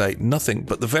 hours a day, nothing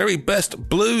but the very best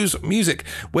blues music,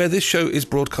 where this show is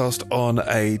broadcast on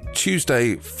a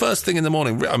Tuesday first thing in the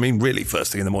morning. I mean, really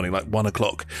first thing in the morning, like 1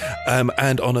 o'clock,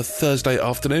 and on a Thursday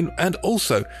afternoon, and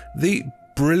also the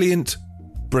brilliant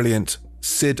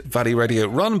Sid Valley Radio,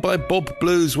 run by Bob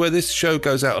Blues, where this show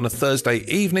goes out on a Thursday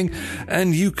evening,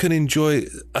 and you can enjoy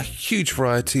a huge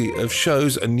variety of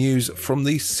shows and news from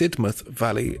the Sidmouth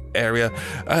Valley area.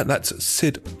 That's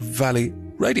Sid Valley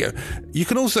Radio. You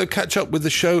can also catch up with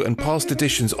the show and past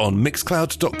editions on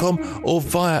mixcloud.com or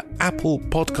via Apple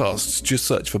Podcasts. Just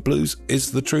search for Blues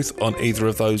is the Truth on either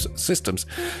of those systems.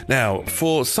 Now,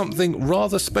 for something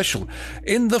rather special,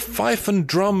 in the fife and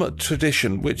drum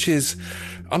tradition, which is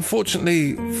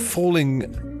unfortunately falling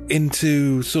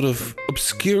into sort of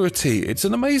obscurity. It's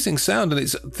an amazing sound, and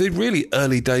it's the really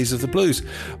early days of the blues.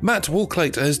 Matt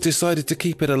Walklate has decided to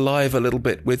keep it alive a little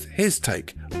bit with his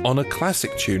take on a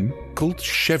classic tune called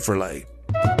Chevrolet.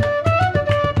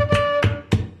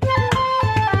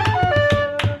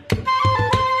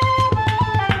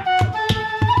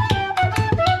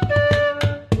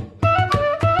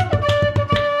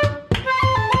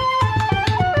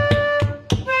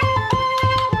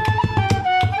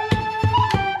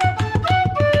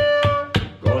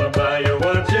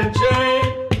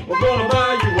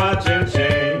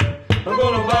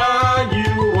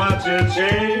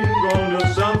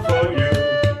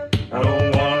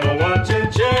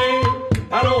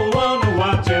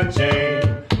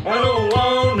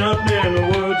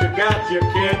 You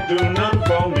can't do nothing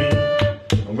for me.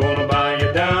 I'm gonna buy you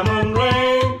a diamond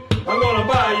ring. I'm gonna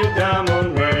buy you a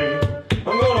diamond ring.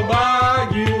 I'm gonna buy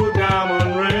you a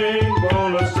diamond ring.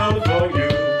 Gonna sell it for you.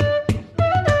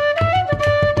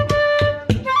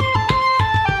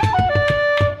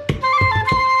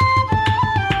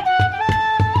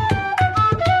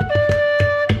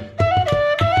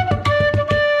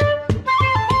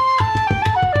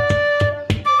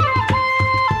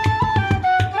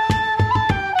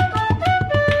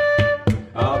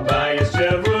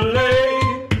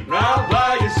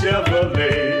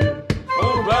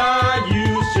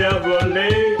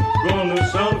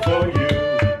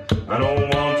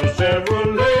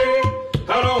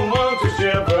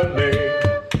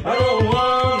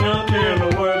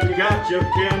 You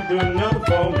can't do nothing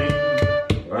for me.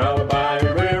 I'll buy you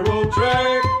a railroad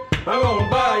track. I'm gonna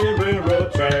buy you a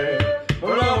railroad track.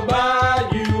 I'll buy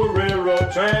you a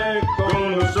railroad track.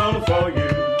 Gonna sell it for you.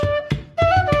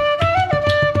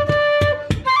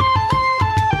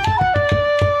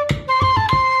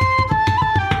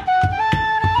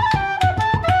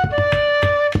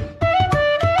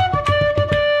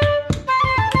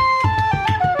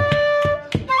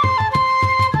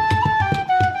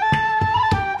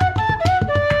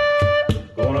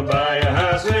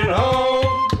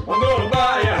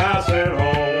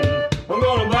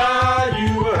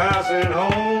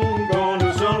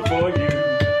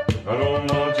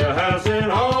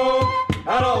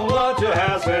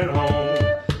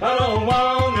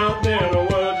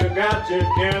 You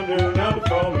can't do nothing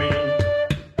for me.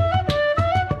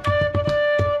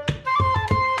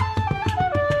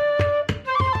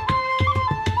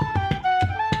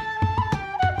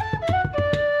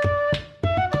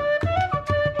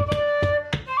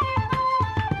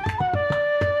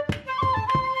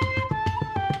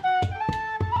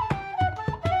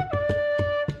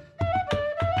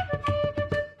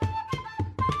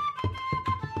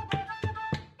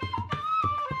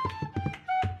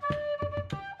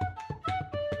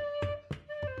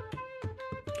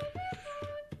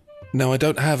 Now, I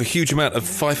don't have a huge amount of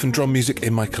fife and drum music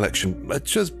in my collection. It's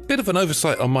just a bit of an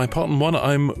oversight on my part, and one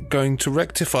I'm going to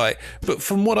rectify. But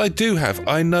from what I do have,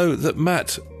 I know that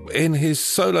Matt, in his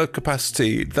solo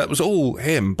capacity, that was all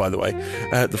him, by the way.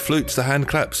 The flutes, the hand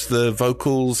claps, the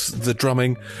vocals, the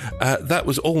drumming, that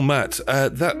was all Matt.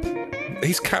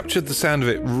 He's captured the sound of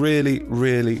it really,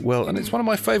 really well, and it's one of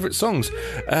my favourite songs.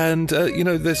 And,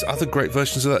 there's other great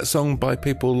versions of that song by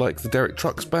people like the Derek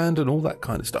Trucks Band and all that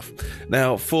kind of stuff.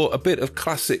 Now, for a bit of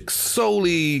classic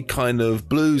soul-y kind of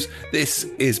blues, this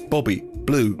is Bobby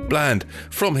Blue Bland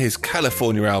from his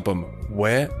California album,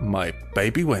 Where My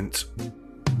Baby Went.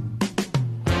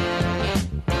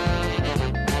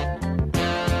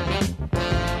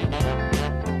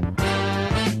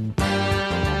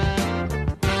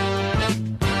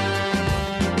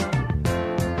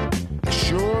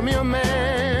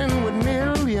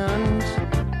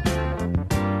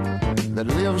 That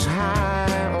lives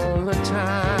high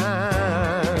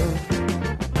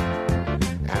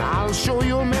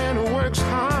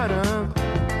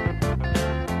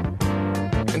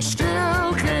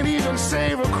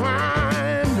save a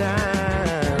crying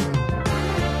dime.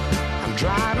 I'm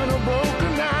driving a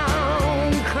broken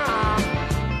down car.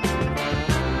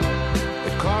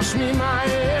 It cost me my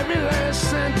every last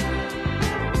cent.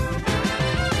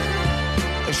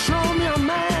 Show me a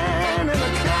man in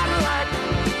a Cadillac,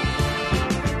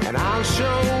 and I'll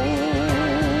show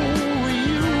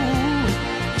you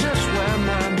just where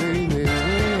my baby is.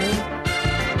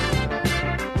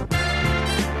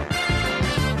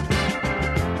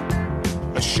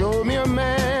 Show me a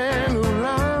man who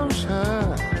loves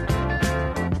her,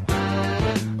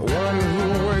 one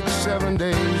who works 7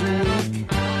 days a week.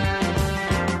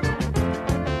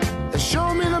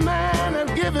 Show me the man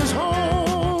that gives his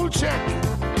whole check,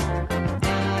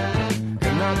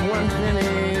 not one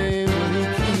penny will he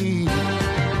keep.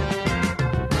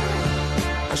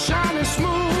 A shiny,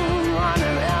 smooth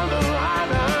running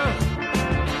Eldorado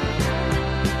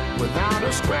without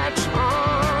a scratch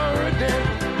or a dent.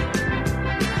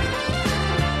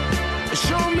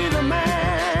 Show me the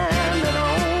man that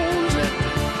owns it,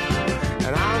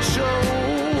 and I'll show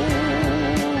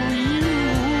you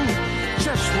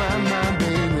just where my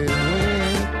baby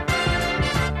went.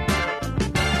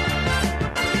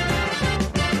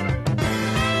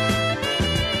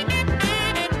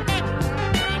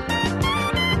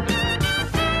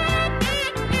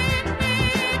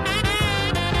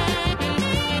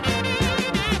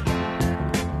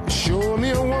 Show me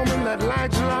a woman that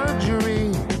likes luxury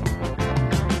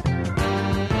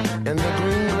and the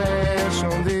green grass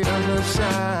on the other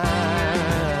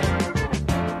side.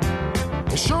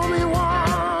 Show me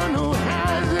one who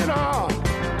has it all,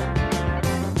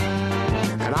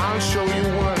 and I'll show you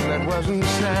one that wasn't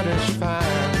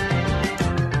satisfied.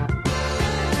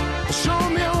 Show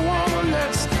me a woman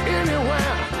that's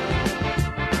anywhere,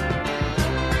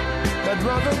 that'd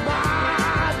rather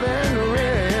buy than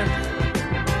rent.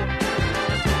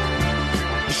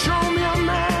 Show me a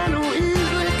man who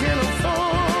easily can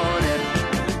afford it,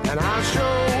 and I'll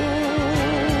show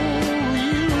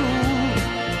you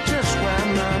just where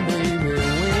my baby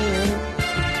went.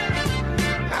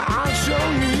 I'll show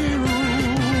you,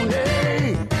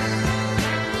 hey,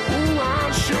 ooh,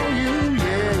 I'll show you,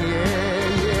 yeah, yeah,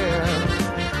 yeah.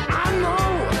 I know,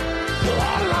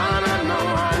 oh Lord, I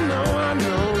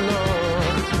know,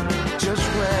 Lord, just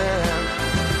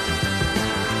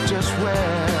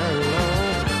where,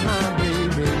 Lord, my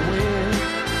baby went.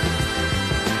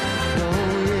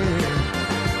 Oh yeah.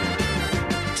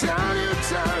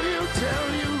 Tell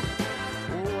you,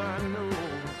 oh I know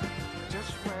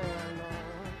just where,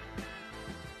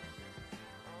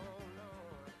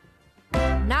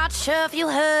 Lord. Not sure if you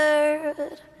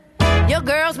heard, your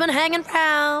girl's been hanging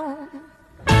round.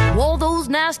 Whoa, those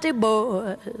nasty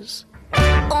boys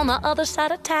on the other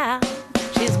side of town.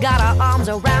 She's got her arms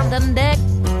around her neck.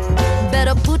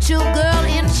 Better put your girl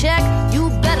in check. You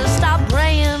better stop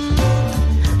praying.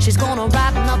 She's gonna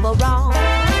right up a wrong.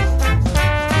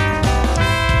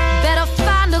 Better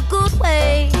find a good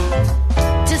way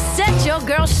to set your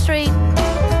girl straight.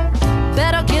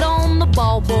 Better get on the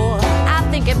ball, boy. I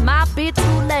think it might be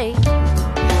too late.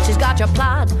 She's got your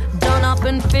plot done up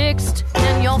and fixed,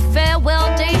 and your farewell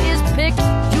date is picked.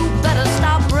 You better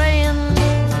stop praying.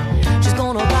 She's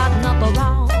gonna right up a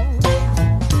wrong.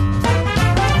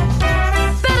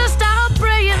 Better stop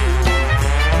praying.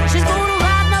 She's gonna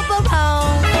right up a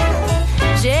wrong.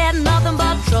 She had nothing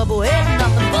but trouble, had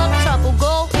nothing but trouble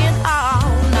going on.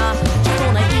 Now she's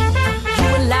gonna eat you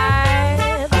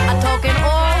alive. I'm talking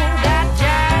all that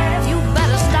jive. You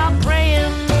better stop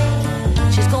praying.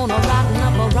 She's gonna right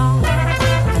up a wrong.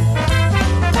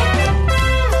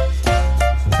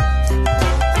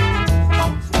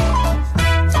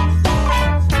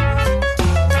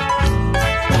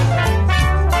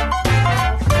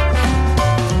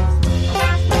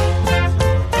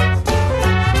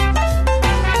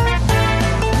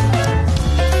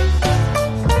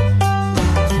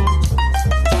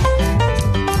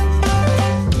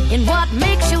 And what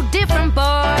makes you different, boy?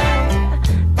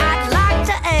 I'd like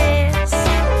to ask.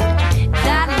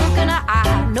 That look in her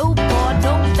eye, no boy,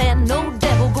 no man, no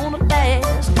devil gonna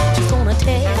last. She's gonna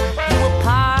tear you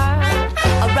apart,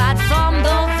 right from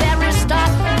the very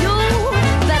start. You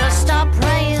better stop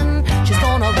praying. She's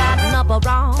gonna right up a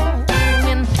wrong.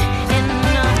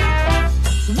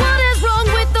 What is wrong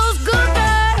with those good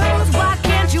girls? Why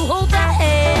can't you hold their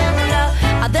hand?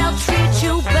 They'll treat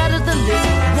you better than this.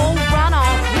 Won't run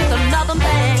off with another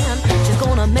man. She's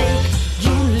gonna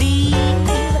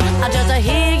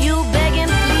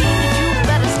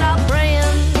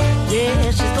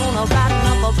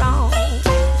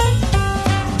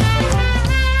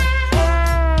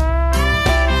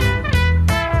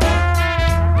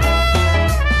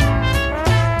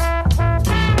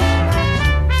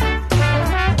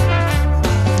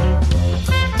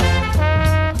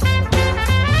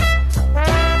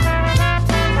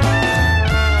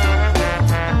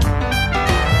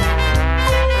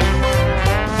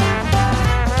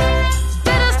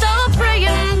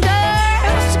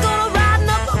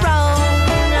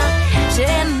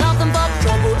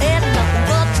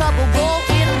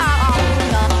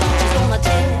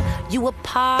you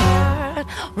apart.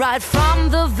 Right from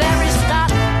the very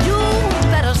start, you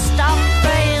better stop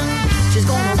praying. She's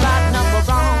gonna right number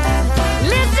wrong.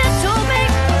 Listen to me,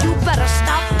 you better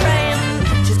stop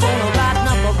praying. She's gonna right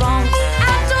number wrong.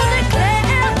 I do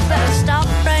declare, better stop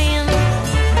praying.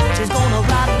 She's gonna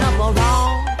right number wrong.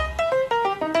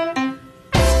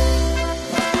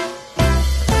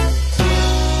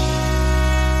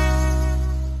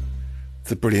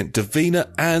 The brilliant Davina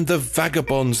and the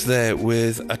Vagabonds there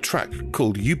with a track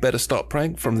called You Better Start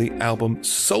Praying from the album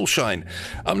Soulshine.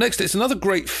 Up next, it's another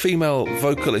great female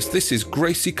vocalist. This is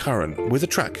Gracie Curran with a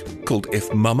track called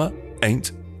If Mama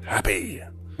Ain't Happy.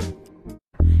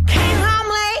 Came home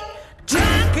late,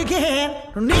 drunk again.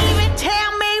 Don't even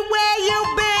tell me where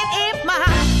you've been. If mom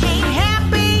ain't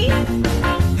happy,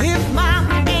 if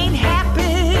mom ain't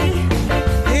happy,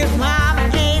 if mom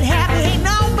ain't happy, ain't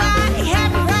nobody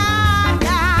happy right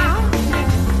now.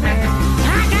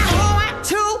 I got home at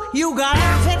 2, you got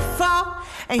off at 4,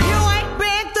 and you ain't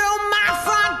been through my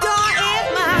front door. If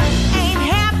mom ain't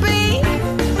happy,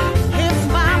 if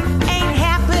mom ain't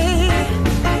happy,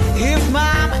 if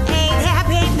mom ain't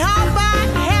happy, ain't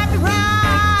nobody happy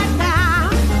right now.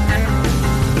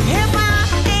 If mom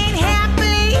ain't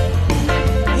happy,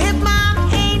 if mom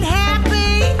ain't happy,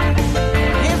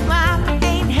 if mom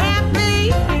ain't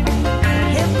happy,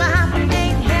 if mom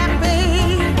ain't happy,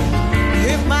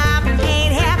 if mom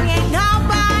ain't happy, ain't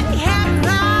nobody happy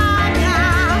right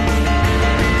now.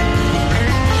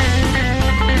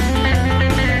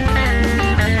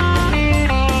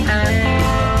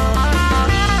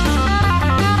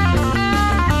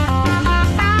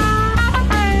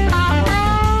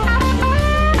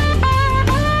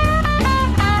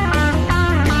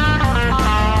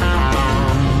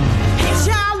 It's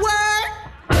your word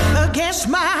against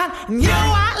mine, and you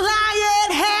are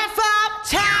lying half of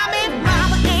the time. If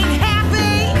mama ain't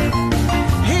happy,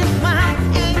 if mama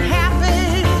ain't happy,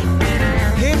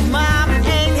 if mama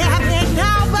ain't happy, ain't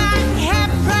nobody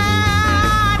happy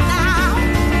right now.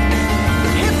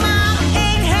 If mama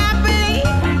ain't happy,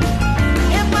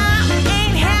 if mama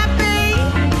ain't happy,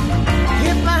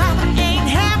 if mama ain't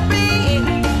happy,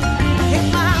 if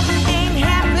mama ain't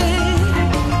happy,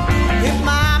 if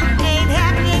mom ain't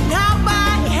happy, ain't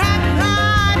nobody happy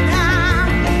right now.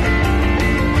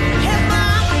 If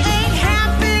mom ain't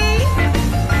happy,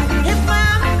 if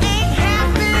mom ain't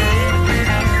happy,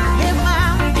 if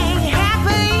mom ain't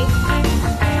happy,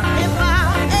 if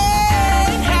mom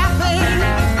ain't happy,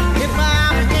 if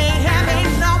mom ain't happy,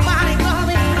 ain't nobody gonna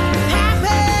be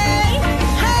happy.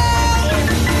 Hey,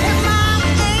 if mom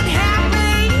ain't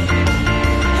happy,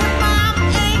 if mom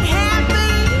ain't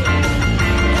happy,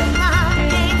 if mom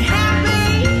ain't happy,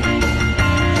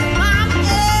 if mom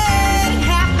ain't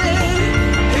happy,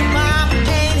 if mom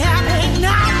ain't happy, ain't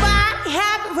nobody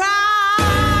happy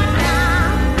right now.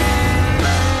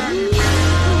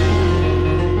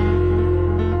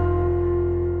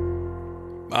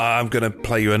 I'm going to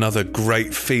play you another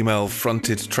great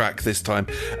female-fronted track this time,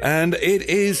 and it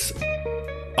is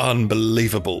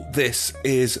unbelievable. This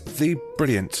is the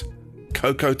brilliant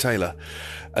Coco Taylor,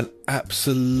 an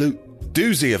absolute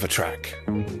doozy of a track.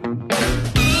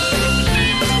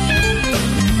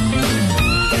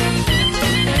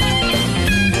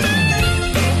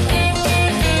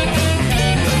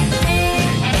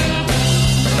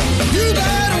 You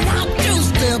better watch your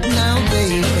step now,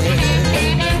 baby.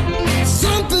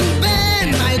 Something bad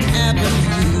might happen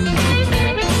to you.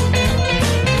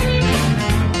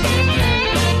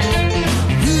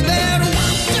 You better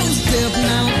watch your step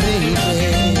now, baby.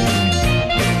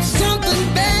 Something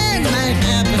bad might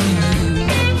happen to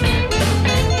you.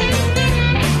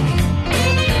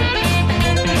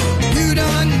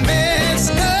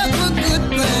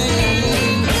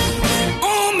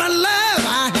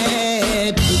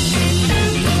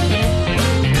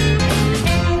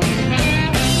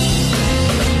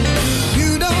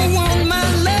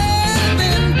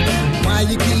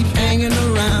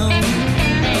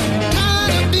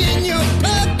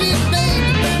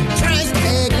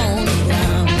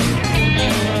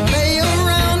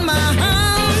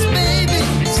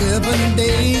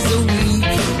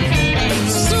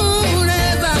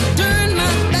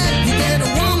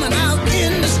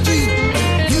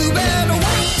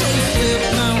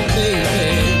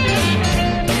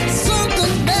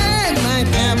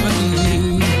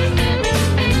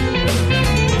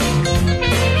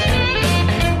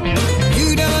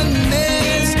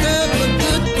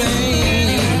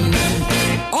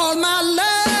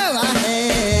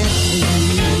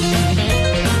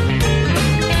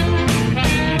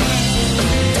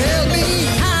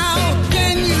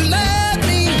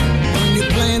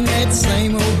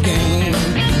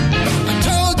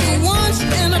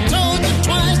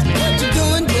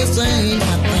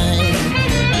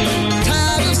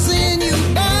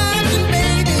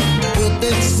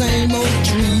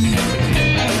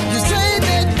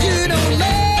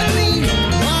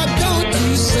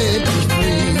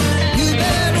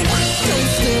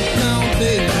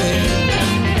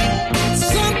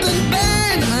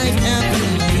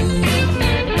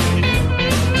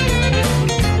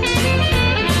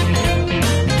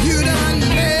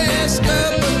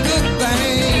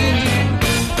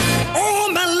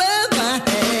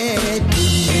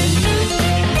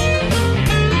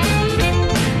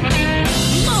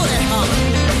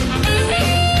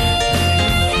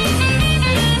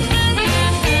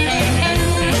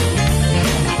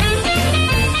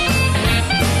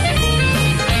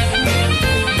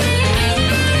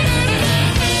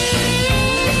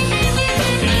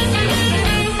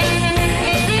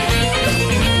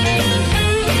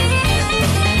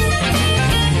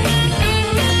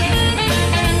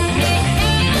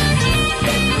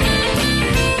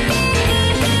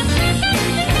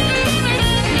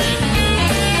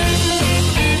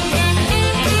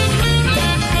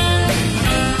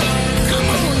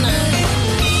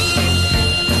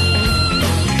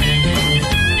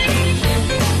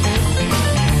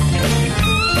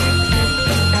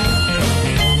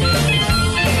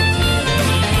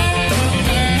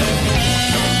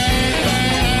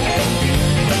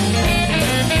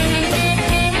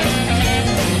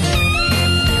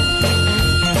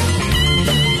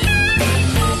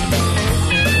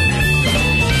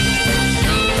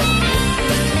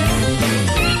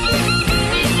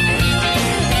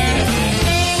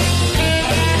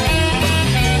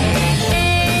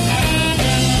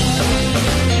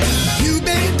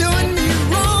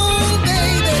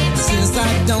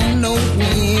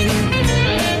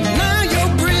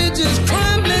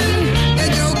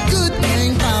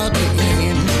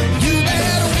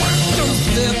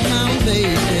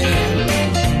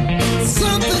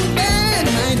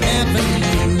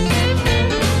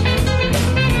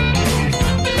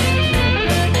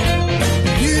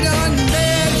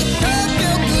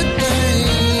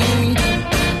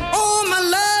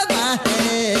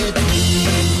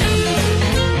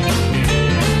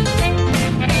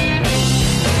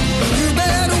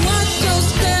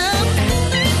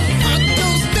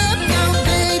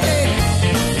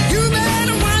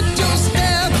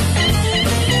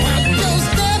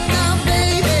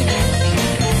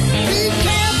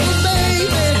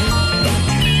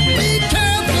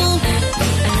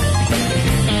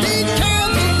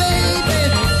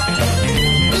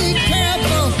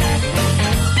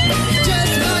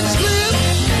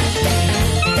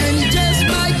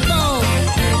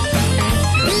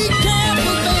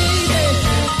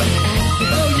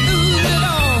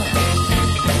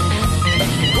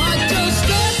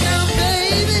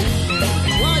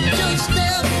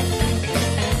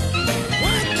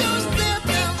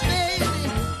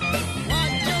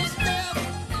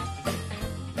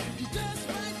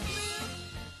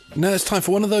 Now it's time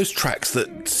for one of those tracks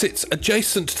that sits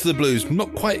adjacent to the blues,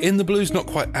 not quite in the blues, not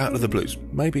quite out of the blues.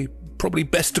 Probably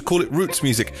best to call it roots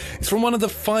music. It's from one of the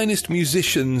finest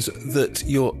musicians that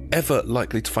you're ever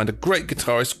likely to find. A great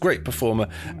guitarist, great performer,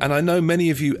 and I know many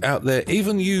of you out there,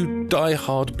 even you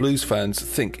die-hard blues fans,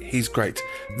 think he's great.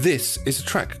 This is a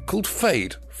track called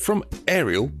Fade from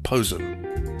Ariel Posen.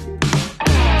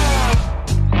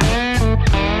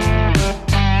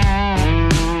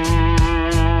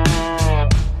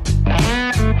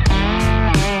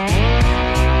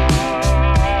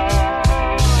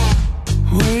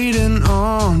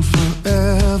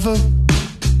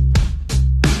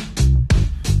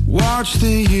 Watch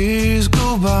the years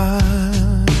go by,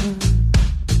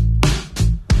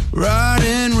 right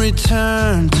in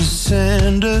return to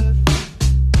sender,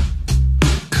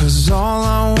 'cause all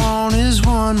I want is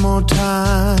one more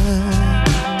time.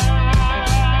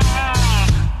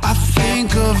 I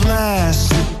think of last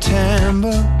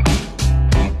September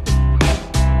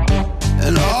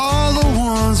and all the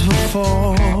ones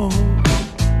before,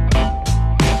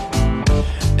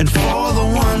 and for the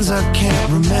ones I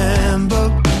can't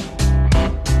remember,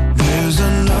 there's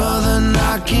another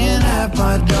knocking at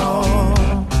my door,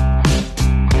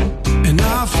 and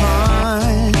I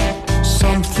find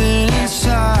something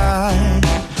inside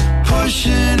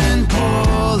pushing and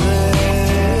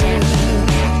pulling.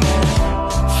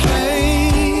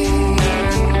 Fade,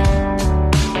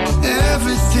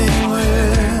 everything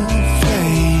will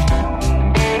fade,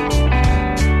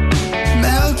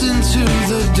 melt into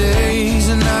the days,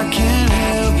 and I can't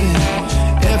help it.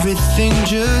 Everything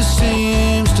just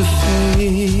seems to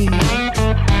fade.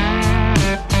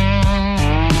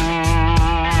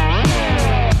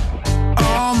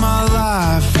 All my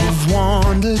life I've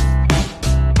wandered.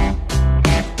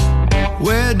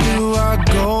 Where do I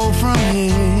go from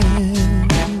here?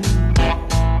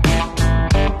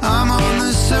 I'm on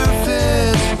the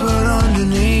surface, but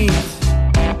underneath,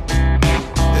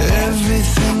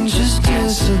 everything just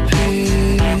disappears.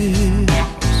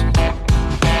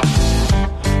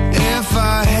 If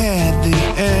I had the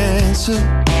answer,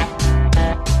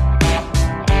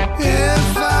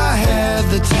 if I had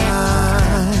the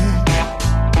time,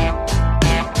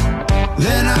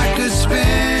 then I could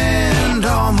spend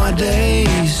all my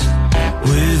days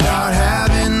without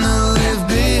having to live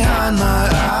behind my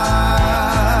eyes.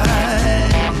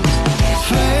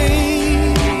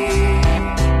 Fade,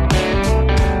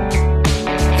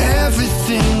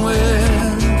 everything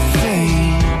will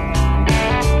fade,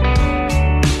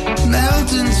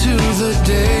 melt into the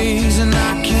days, and I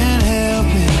can't help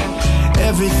it.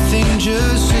 Everything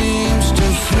just seems to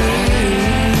fade.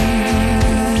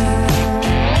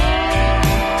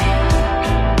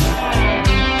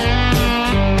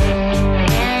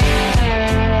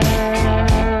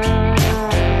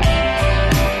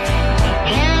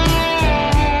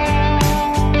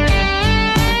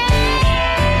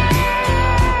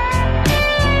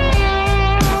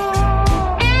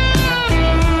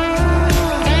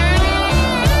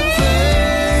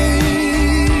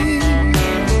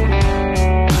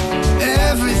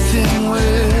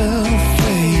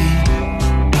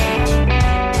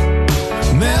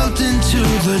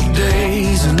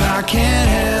 I can't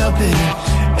help it.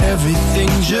 Everything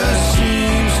just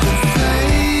seems to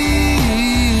fade.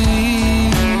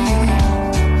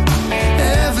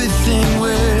 Everything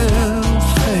will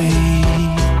fade.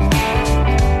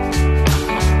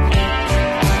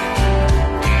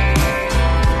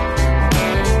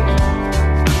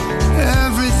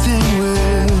 Everything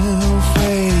will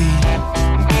fade.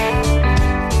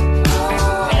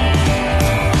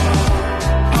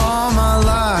 All my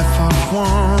life I've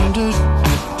wandered.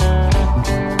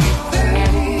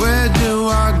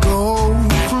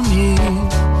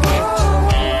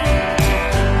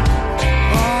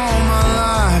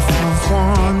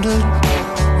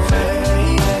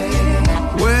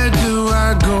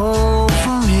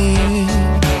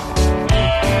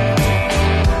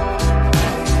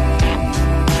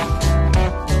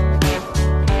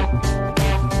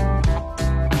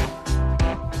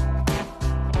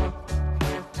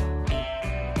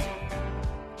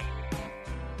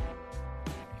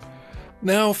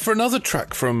 Now for another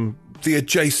track from the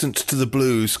adjacent to the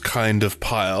blues kind of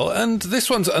pile, and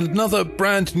this one's another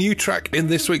brand new track in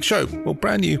this week's show. Well,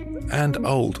 brand new and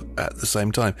old at the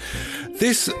same time.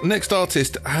 This next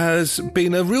artist has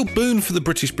been a real boon for the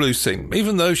British blues scene,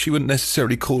 even though she wouldn't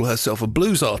necessarily call herself a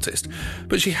blues artist,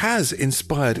 but she has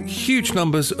inspired huge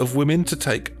numbers of women to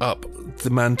take up the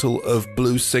mantle of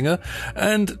blues singer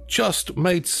and just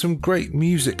made some great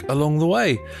music along the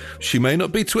way. She may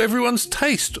not be to everyone's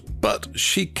taste, but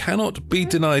she cannot be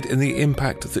denied in the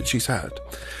impact that she's had.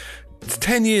 It's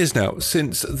 10 years now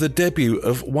since the debut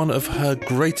of one of her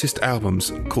greatest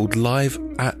albums called Live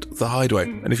at the Hideaway.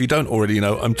 And if you don't already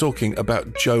know, I'm talking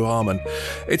about Jo Harman.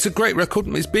 It's a great record.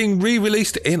 It's being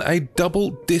re-released in a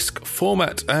double disc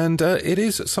format, and it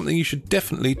is something you should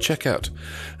definitely check out.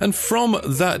 And from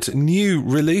that new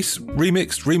release,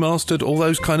 remixed, remastered, all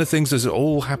those kind of things as it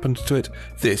all happened to it,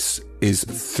 this is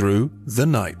Through the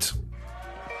Night.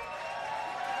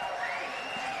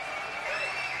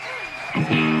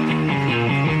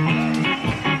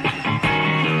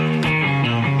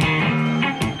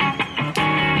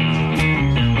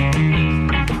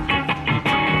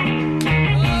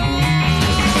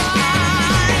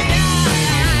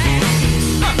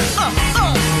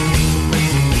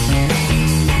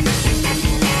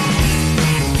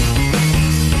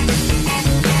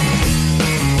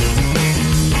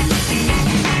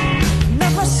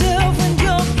 Myself and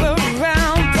jump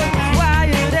around, but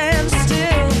quiet and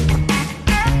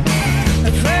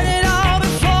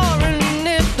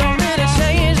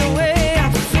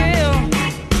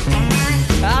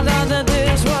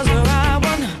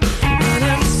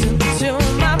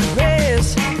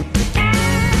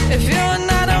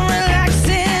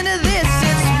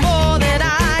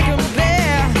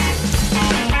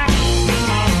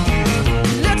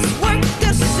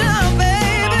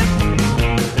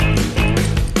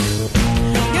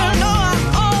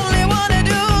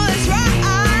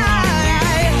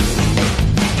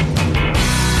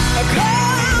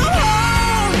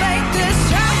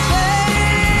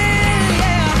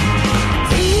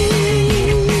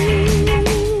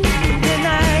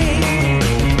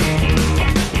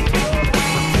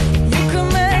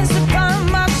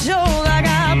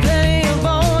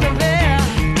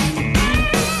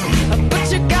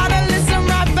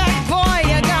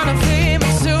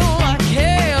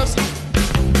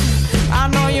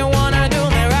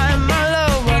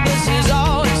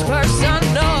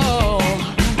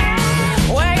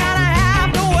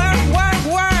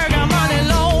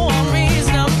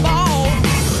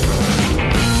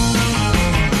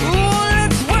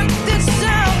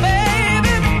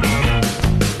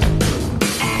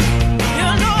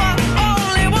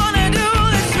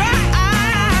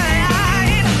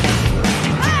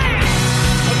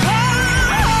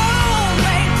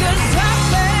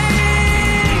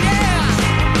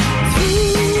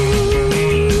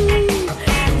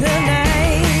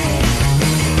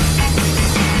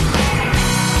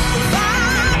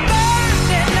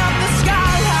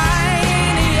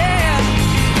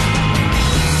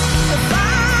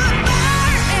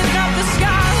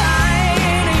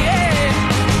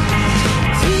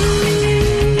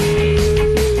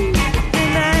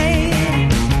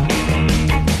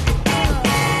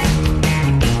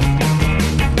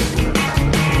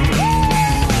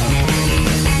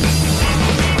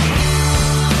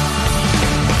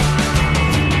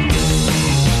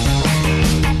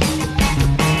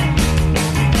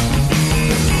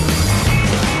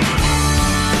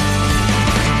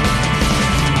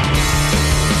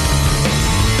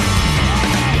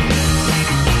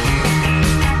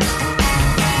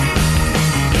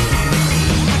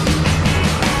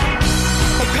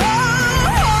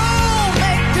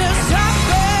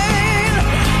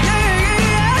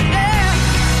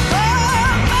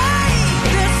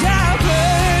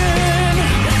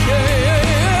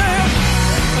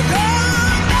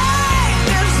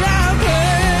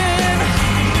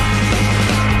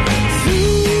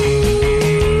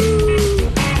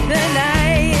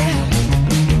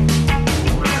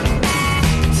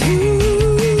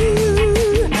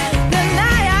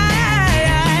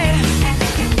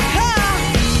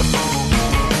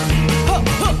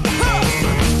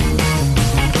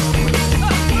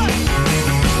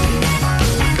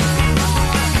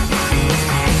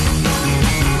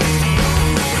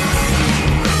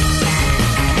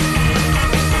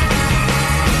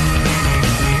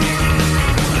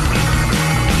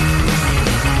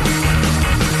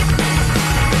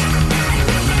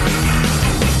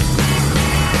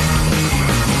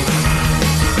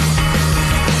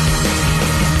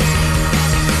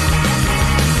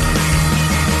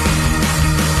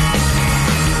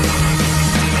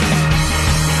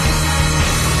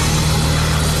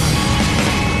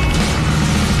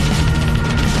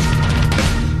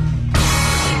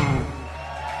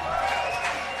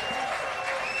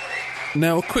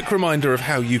Now, a quick reminder of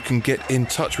how you can get in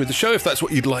touch with the show if that's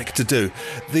what you'd like to do.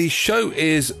 The show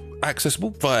is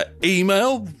accessible via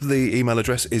email. The email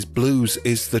address is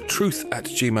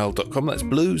bluesisthetruth@gmail.com. That's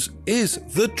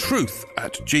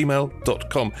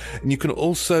bluesisthetruth@gmail.com. And you can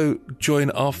also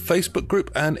join our Facebook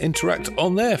group and interact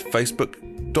on there.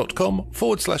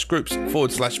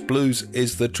 Facebook.com/groups/blues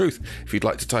is the truth. If you'd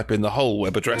like to type in the whole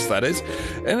web address, that is.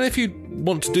 And if you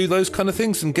want to do those kind of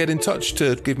things and get in touch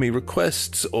to give me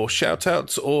requests or shout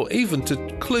outs or even to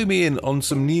clue me in on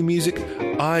some new music,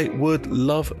 I would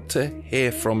love to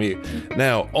hear from you.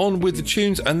 Now, on with the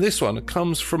tunes, and this one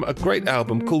comes from a great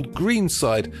album called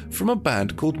Greenside from a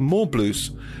band called More Blues.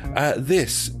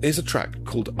 This is a track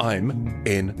called I'm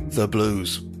in the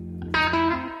Blues.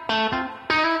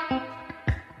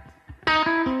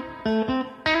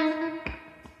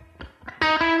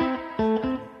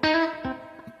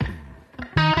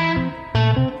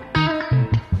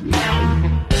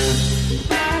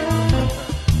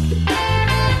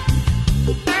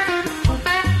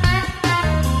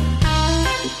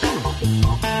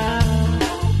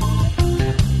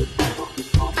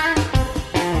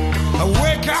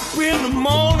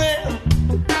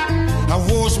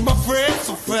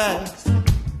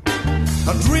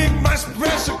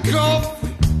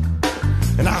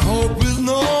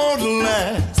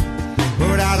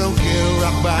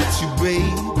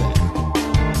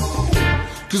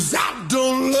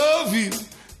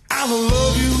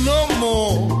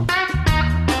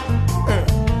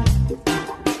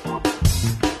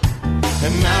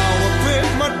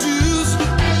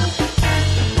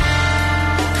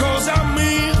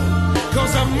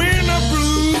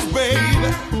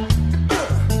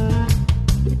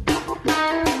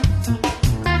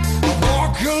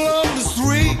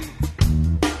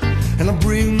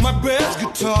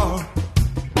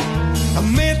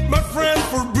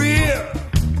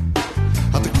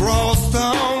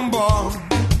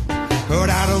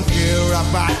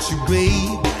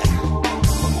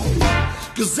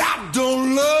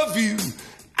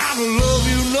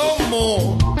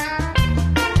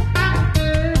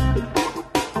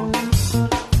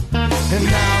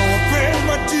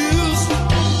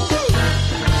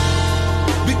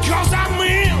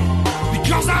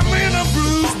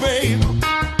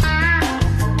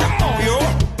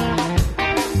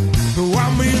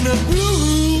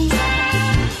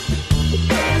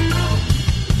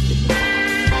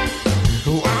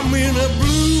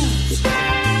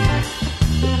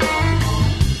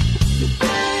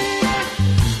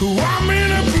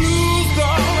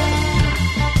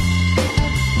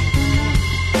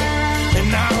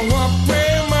 And now I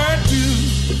pay my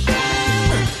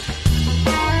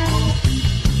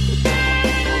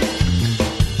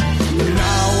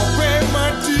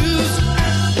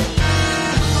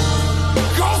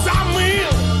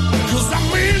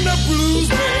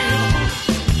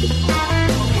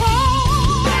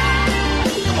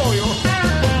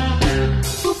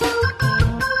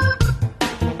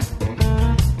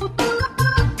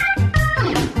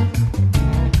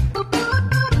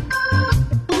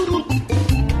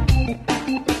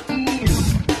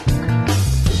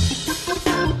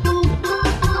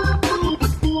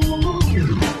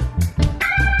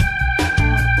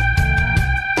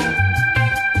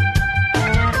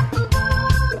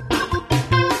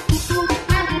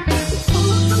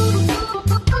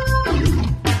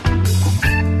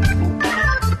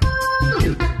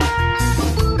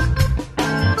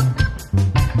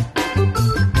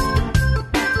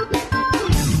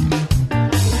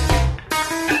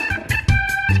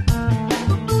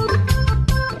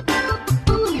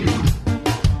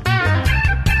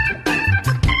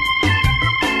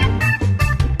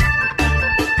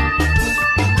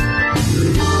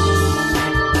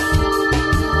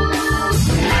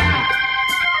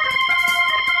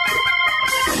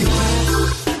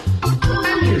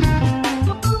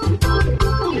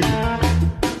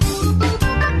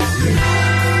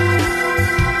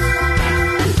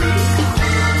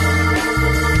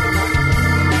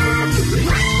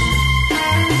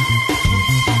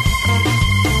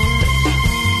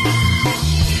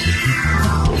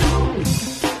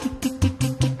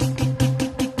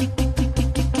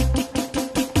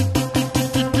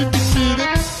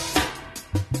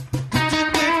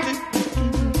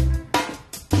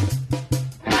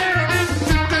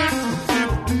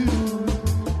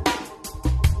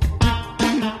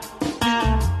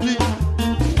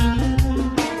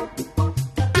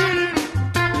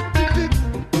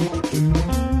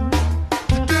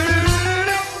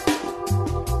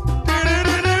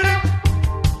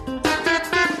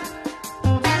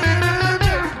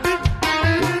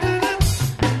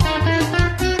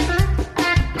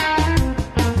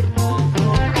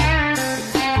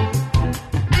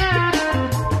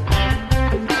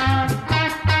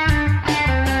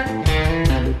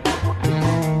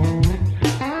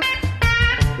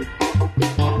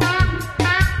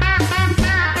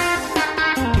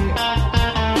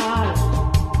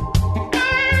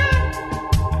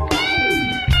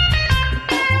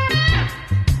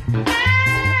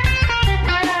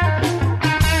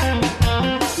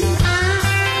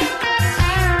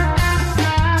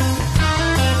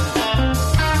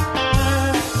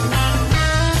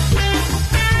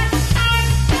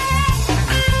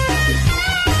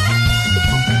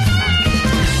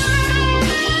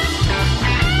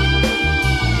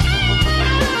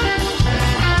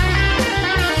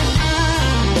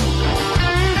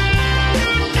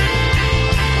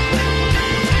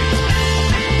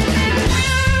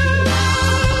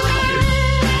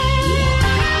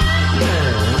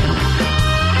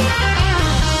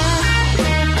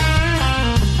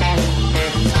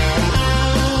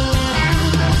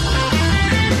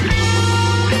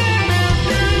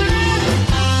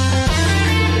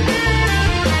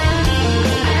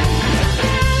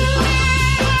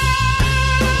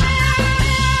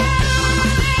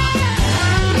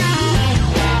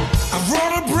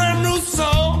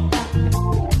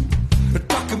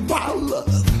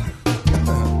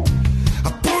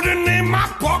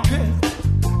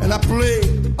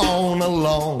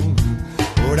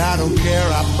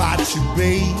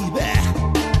baby.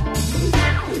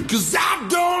 'Cause I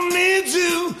don't need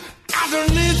you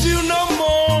no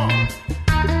more.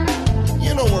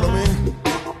 You know what I mean?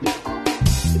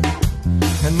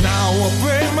 And now I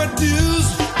pay my dues.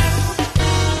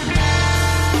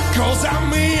 'Cause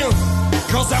I'm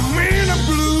in the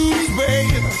blues,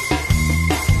 baby.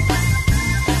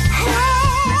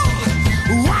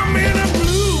 Oh, I'm in the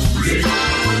blues.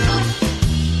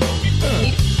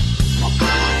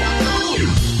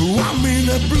 I'm in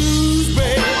the blues,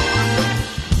 baby.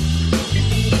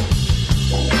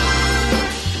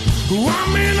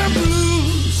 I'm in the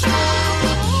blues.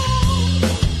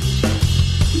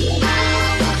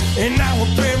 And now I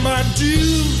pay my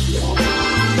dues.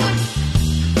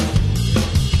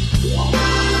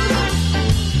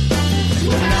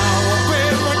 And now I pay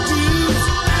my dues.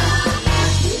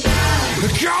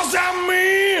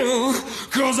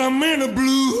 Cause I'm in the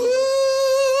blues.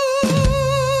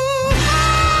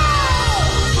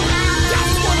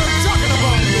 That's what I'm talking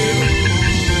about, baby.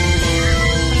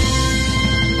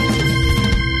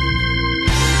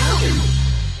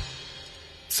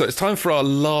 So it's time for our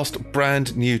last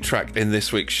brand new track in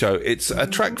this week's show. It's a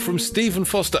track from Stephen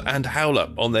Foster and Howler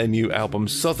on their new album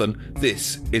Southern.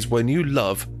 This is When You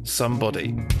Love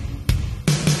Somebody.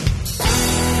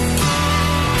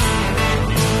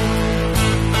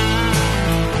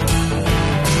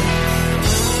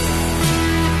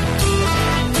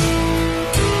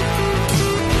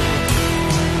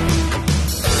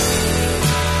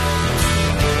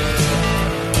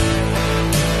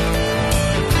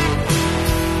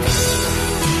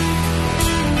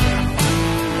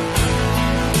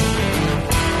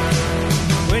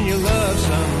 When you love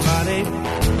somebody,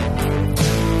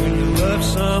 when you love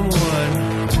someone,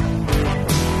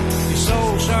 your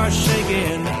soul starts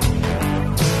shaking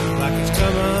like it's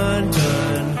come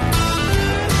undone.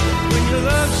 When you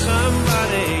love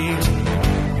somebody,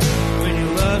 when you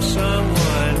love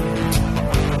someone,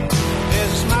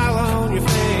 there's a smile on your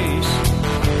face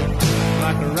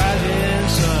like a rising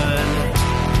sun.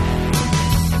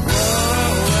 Whoa,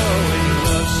 whoa, when you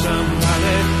love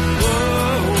somebody, whoa,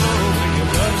 whoa, when you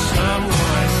love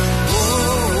someone, whoa,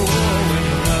 whoa, when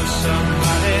you love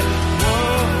somebody,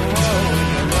 whoa, whoa, when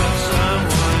you love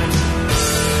someone.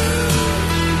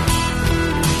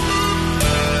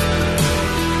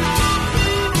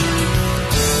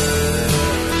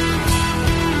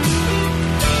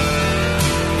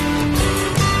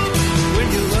 When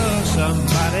you love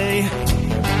somebody,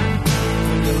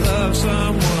 when you love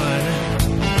someone,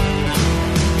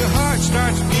 your heart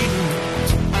starts beating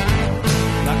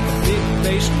like a big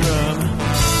bass drum.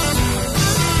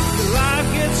 Your life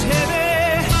gets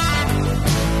heavy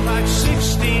like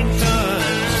 16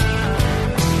 tons.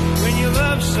 When you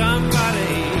love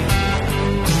somebody,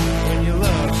 when you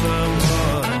love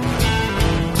someone.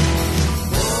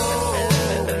 Oh,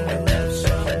 when you love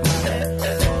somebody.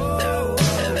 Oh,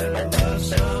 when you love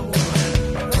someone.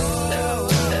 Oh,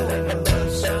 when you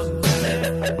love somebody.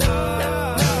 Oh,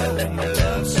 when you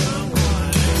love someone.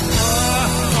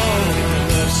 Oh, when you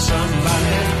love somebody.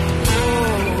 Oh,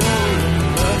 when you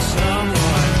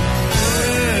love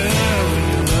someone. Yeah, when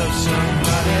you love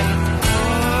somebody.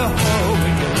 Oh,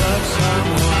 when you love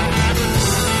someone.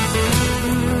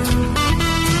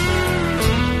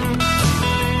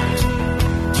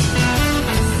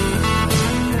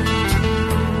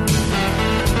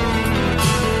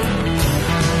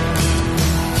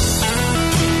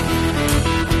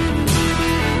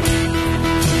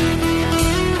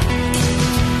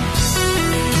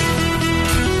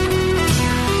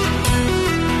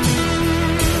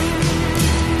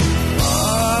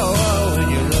 Whoa, when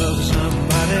you love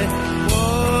somebody.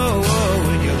 Whoa,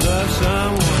 when you love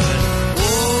someone.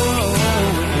 Whoa,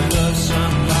 when you love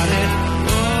somebody.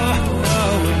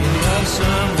 Whoa, when you love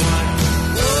someone.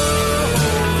 Whoa,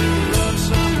 when you love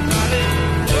somebody.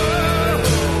 Whoa,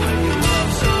 when you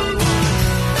love someone.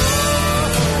 Whoa,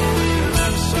 when you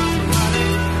love somebody.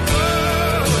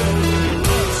 Whoa, when you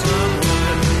love someone.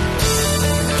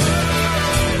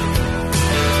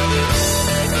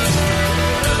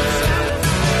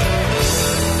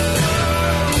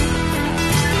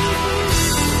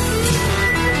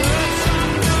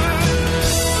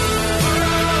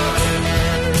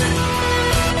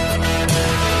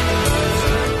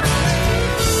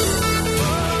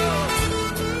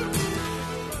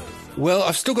 Well,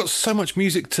 I've still got so much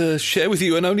music to share with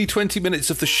you and only 20 minutes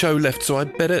of the show left, so I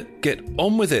better get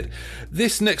on with it.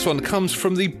 This next one comes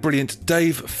from the brilliant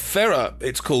Dave Ferrer.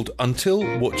 It's called Until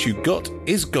What You Got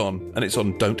Is Gone, and it's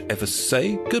on Don't Ever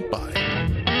Say Goodbye.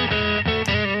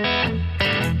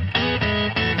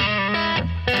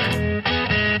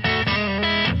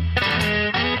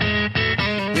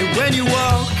 Yeah, when you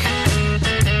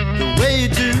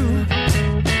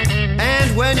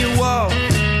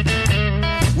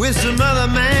with some other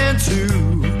man too.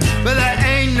 But there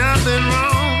ain't nothing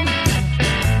wrong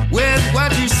with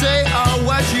what you say or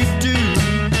what you do.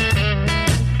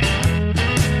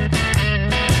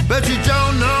 But you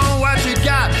don't know what you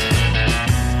got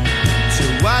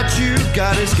till what you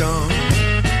got is gone.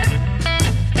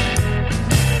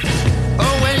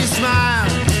 Oh, when you smile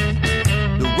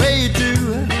the way you do,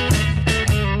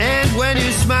 and when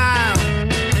you smile,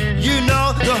 you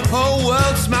know the whole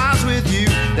world smiles with you.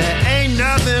 There ain't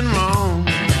nothing wrong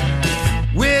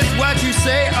with what you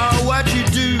say or what you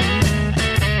do.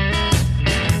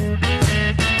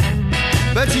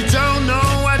 But you don't know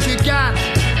what you got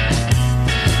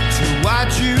till what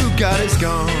you got is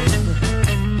gone.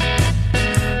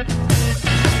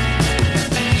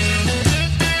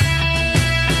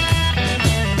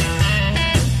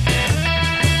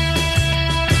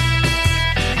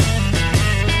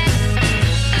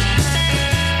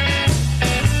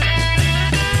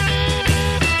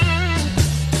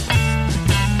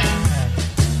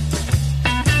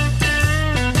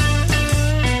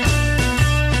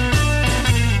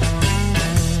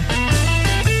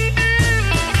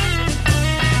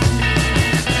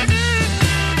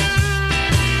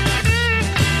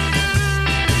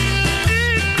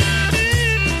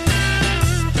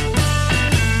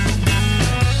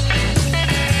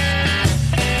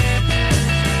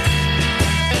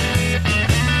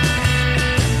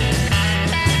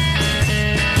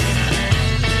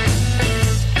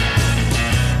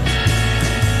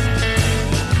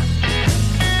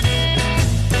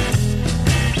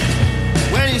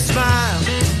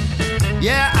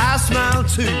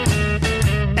 Too.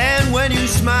 And when you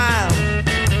smile,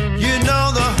 you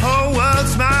know the whole world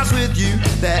smiles with you.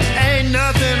 There ain't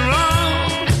nothing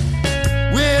wrong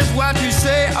with what you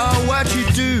say or what you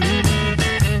do.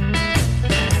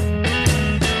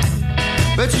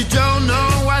 But you don't know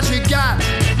what you got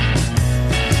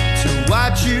till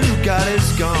what you got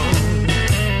is gone.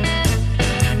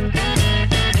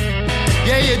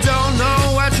 Yeah, you don't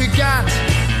know what you got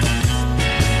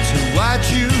till what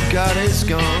you got is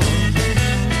gone.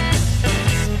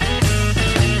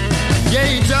 Yeah,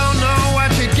 you don't know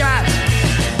what you got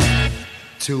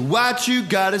till what you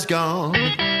got is gone.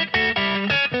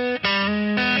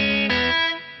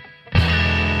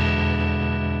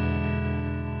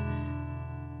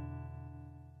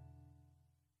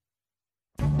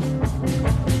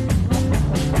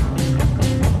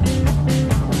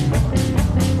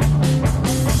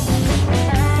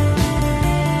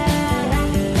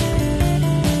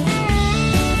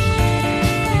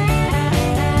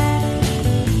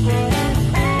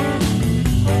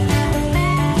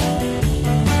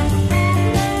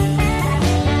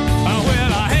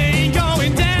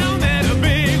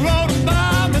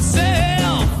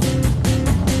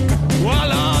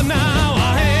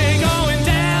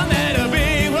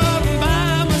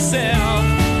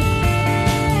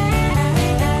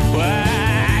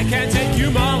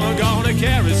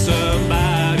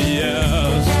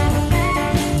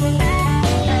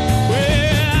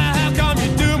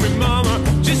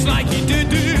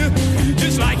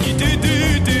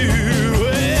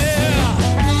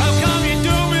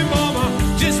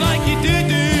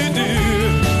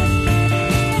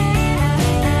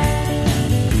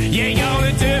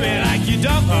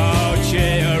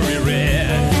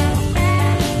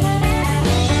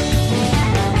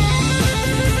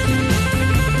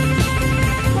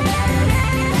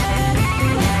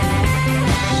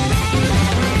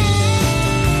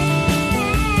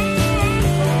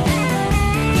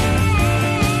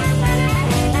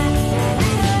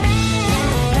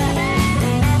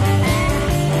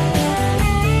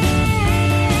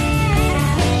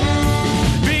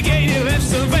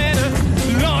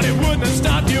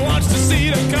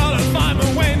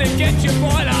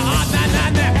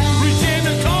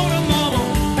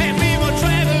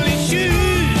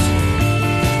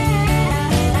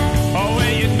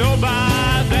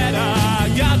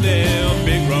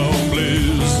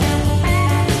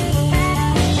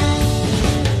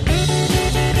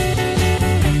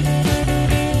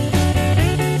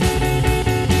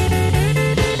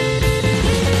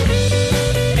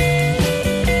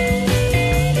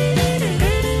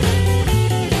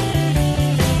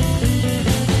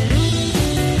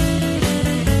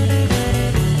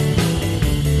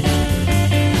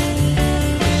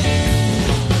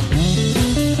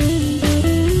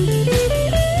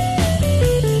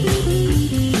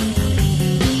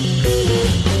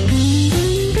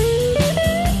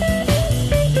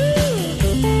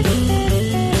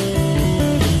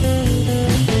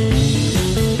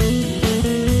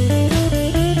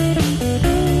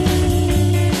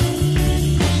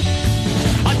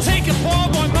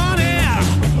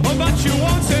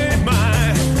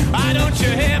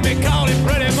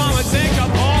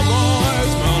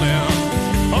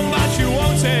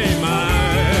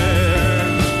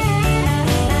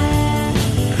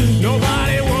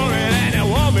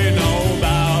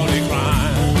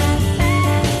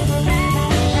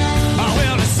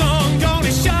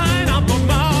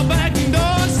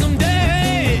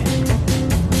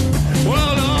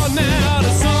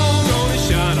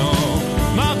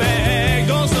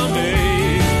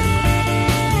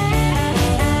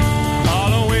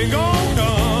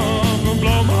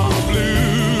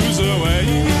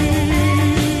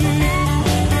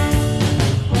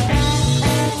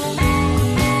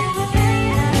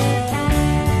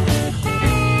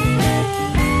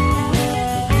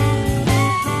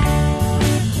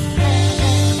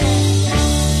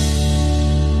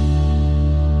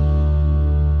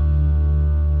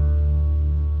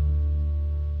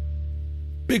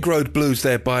 Big Road Blues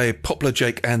there by Poplar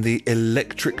Jake and the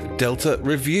Electric Delta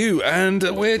Review. And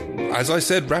we're, as I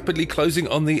said, rapidly closing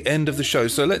on the end of the show.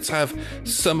 So let's have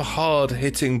some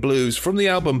hard-hitting blues from the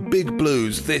album Big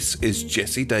Blues. This is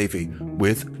Jesse Davey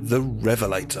with The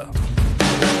Revelator.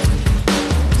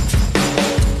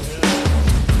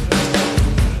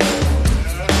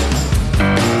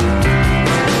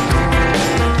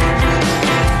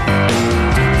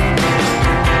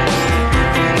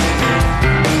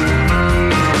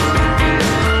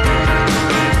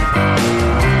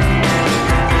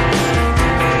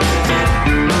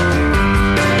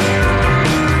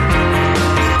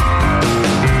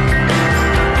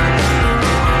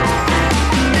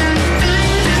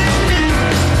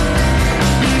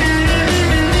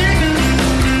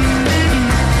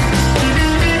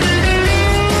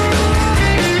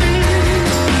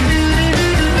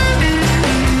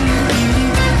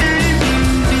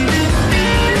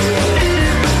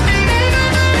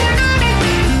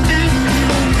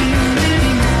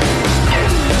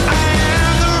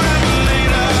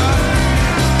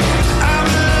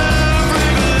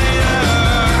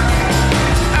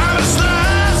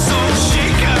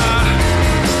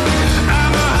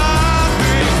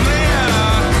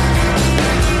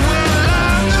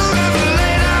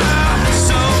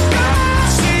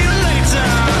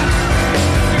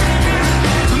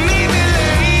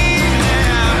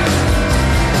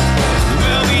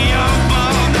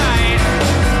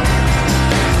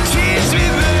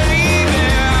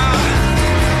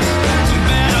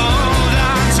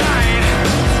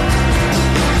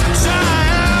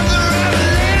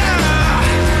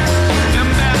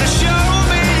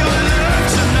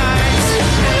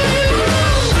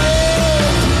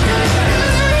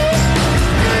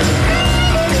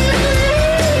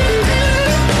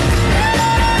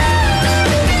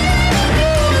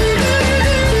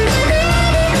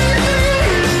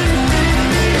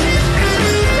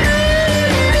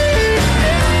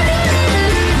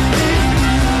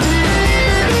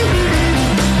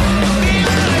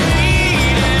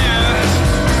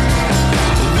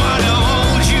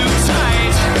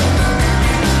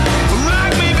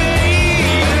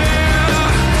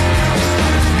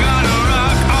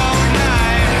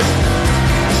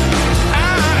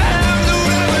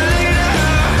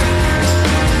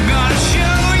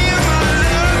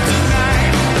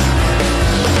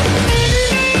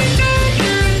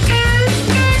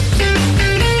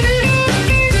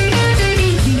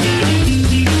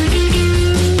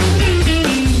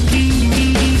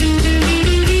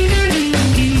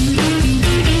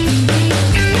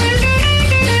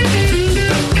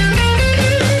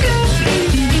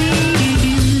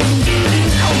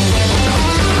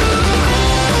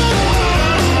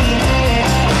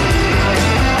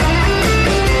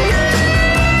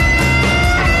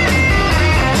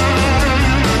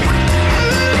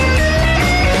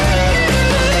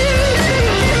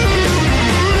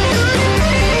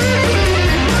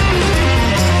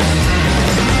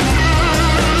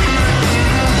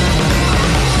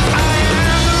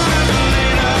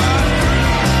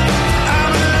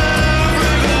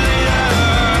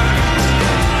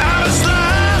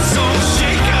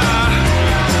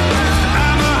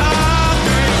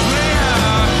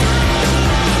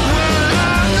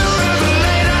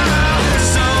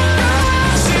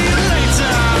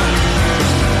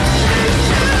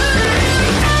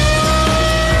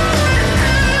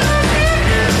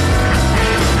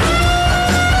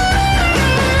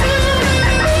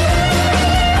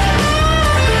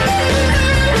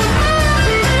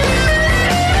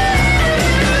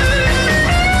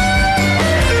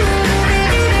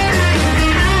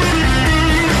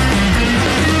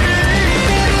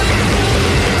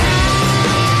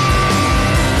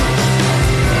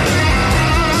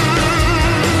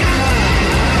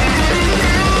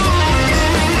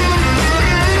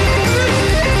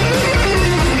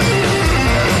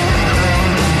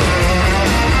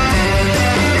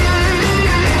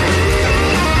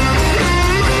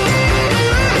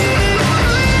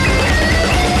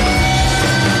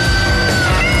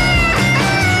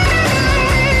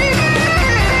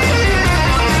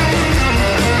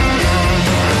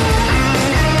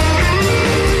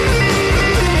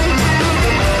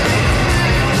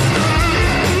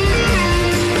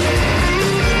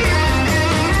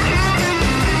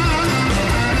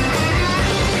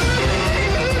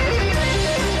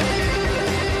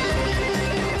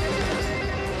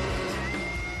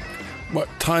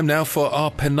 Time now for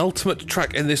our penultimate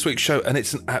track in this week's show, and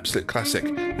it's an absolute classic.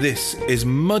 This is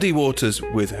Muddy Waters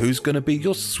with Who's Gonna Be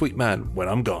Your Sweet Man When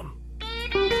I'm Gone.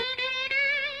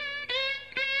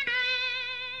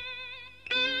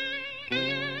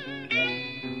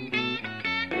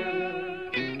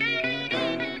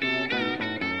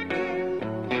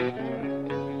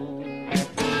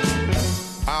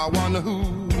 I wonder who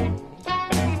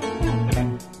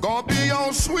gonna be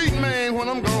your sweet man when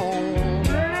I'm gone.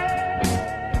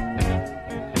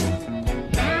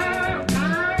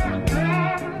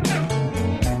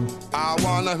 I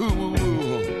wonder who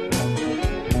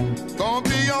gonna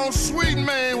be your sweet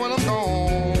man when I'm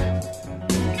gone.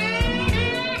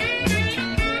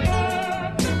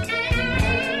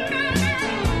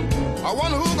 I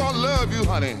wonder who gonna love you,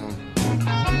 honey.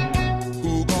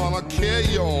 Who gonna carry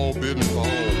your business home.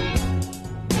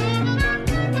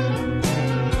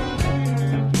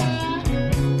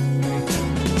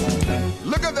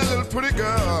 Look at that little pretty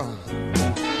girl.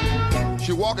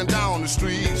 She walking down the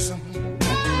streets.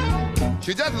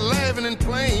 She just laughing and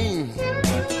playing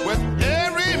with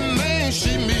every man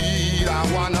she meet. I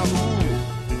wonder who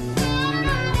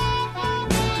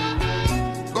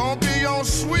gonna be your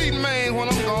sweet man when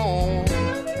I'm gone.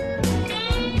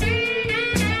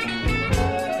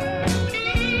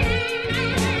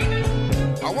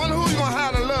 I wonder who's gonna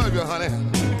have to love you, honey.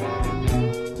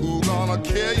 Who gonna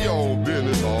carry your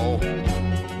business on.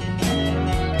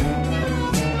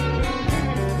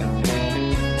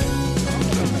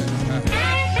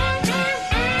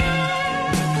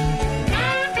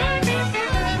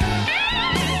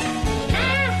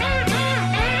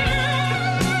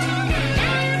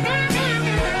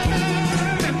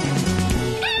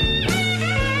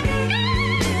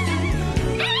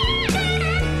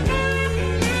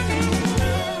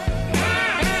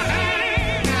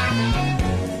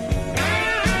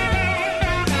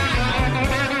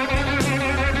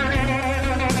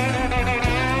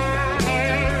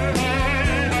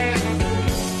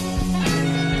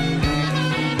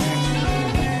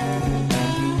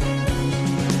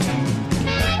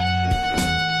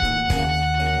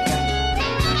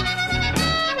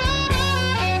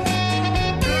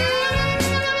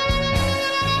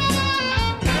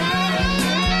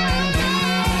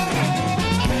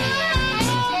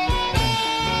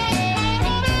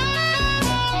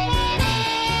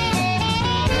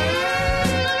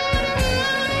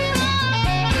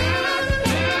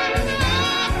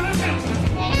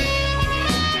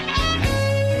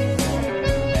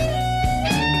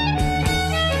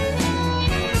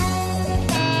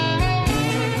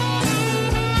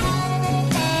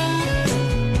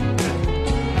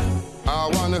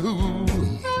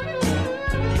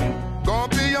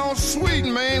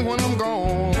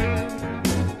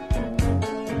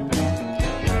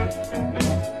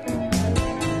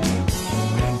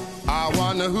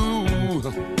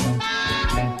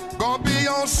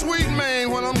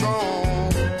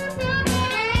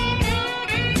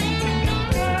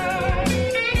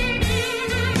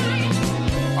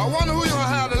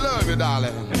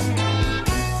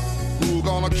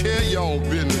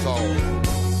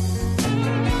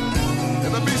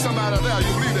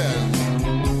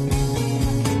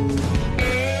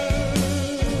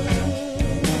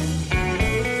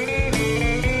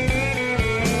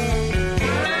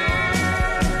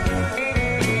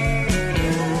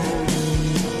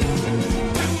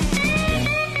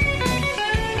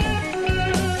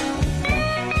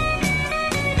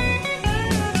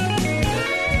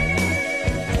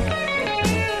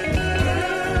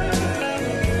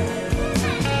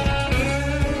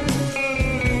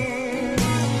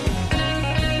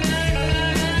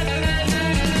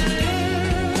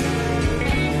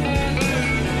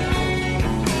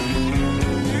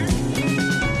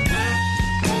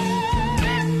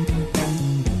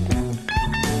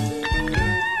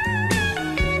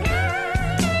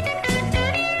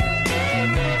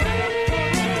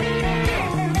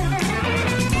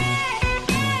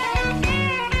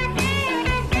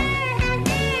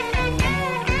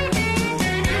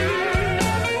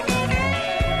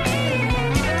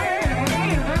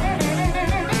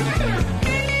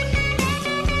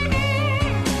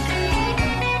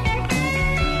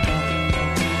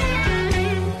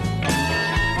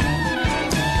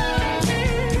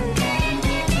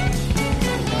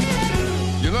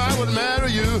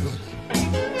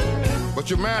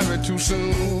 You married too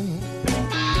soon.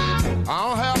 I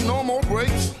don't have no more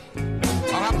breaks.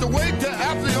 I'll have to wait till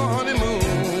after your honeymoon.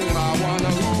 I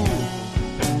wonder who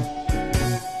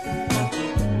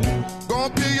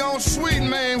gonna be your sweet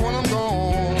man when I'm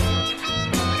gone.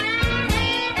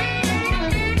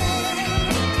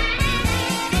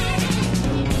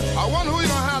 I wonder who you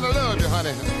gonna have to love you,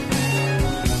 honey.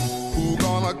 Who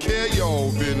gonna carry your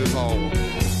business home.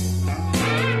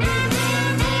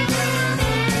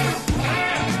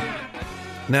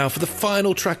 Now, for the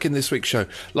final track in this week's show,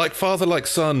 like father, like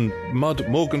son, Mud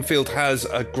Morganfield has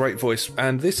a great voice,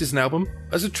 and this is an album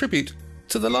as a tribute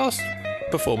to the last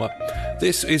performer.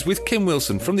 This is with Kim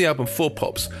Wilson from the album Four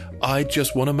Pops, I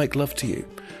Just Want to Make Love to You.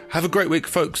 Have a great week,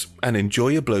 folks, and enjoy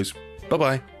your blues.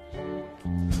 Bye-bye.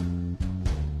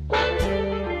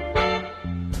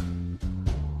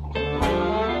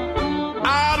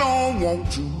 I don't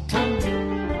want you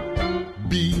to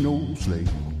be no slave.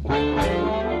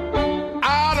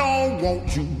 I don't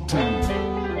want you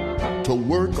to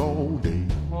work all day.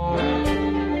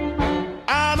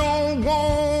 I don't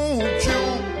want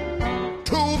you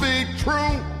to be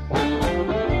true.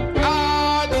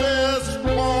 I just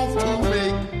want to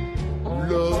make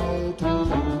love to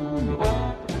you.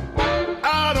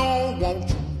 I don't want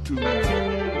you to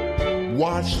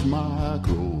wash my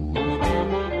clothes.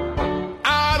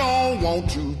 I don't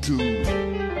want you to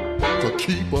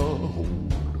keep a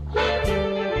hold.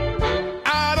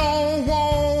 I don't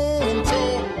want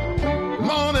your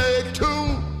money too.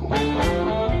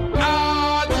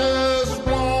 I just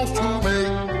want to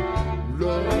make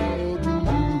love to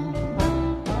you.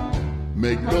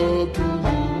 Make love to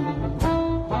you.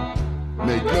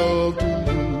 Make love to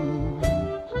you.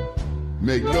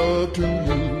 Make love to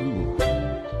you.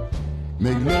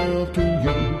 Make love to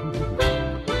you.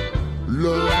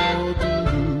 Love to you.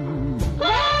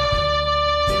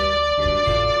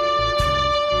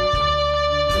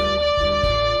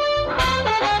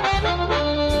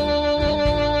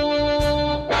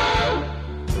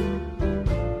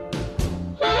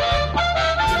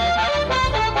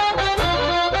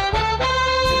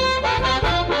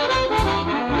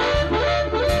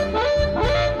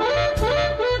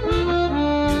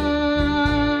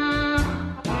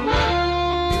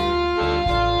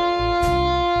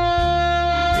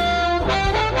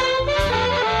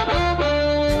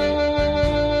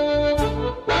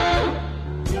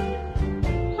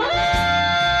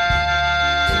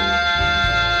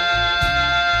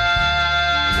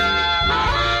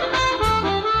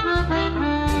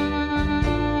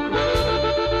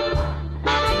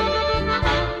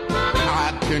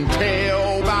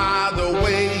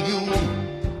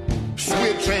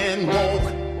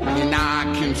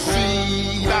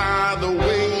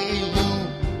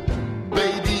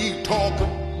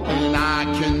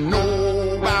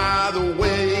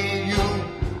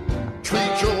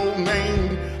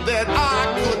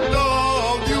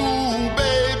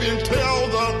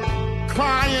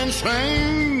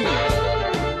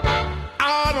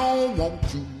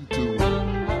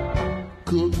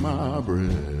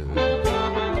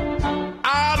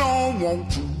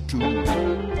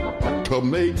 To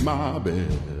make my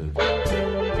bed.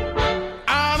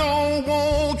 I don't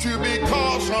want you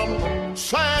because I'm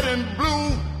sad and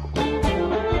blue.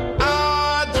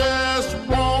 I just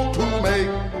want to make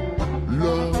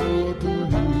love to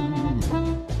you.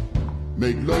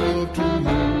 Make love to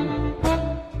you.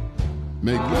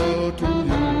 Make love to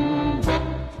you.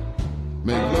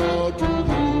 Make love to you.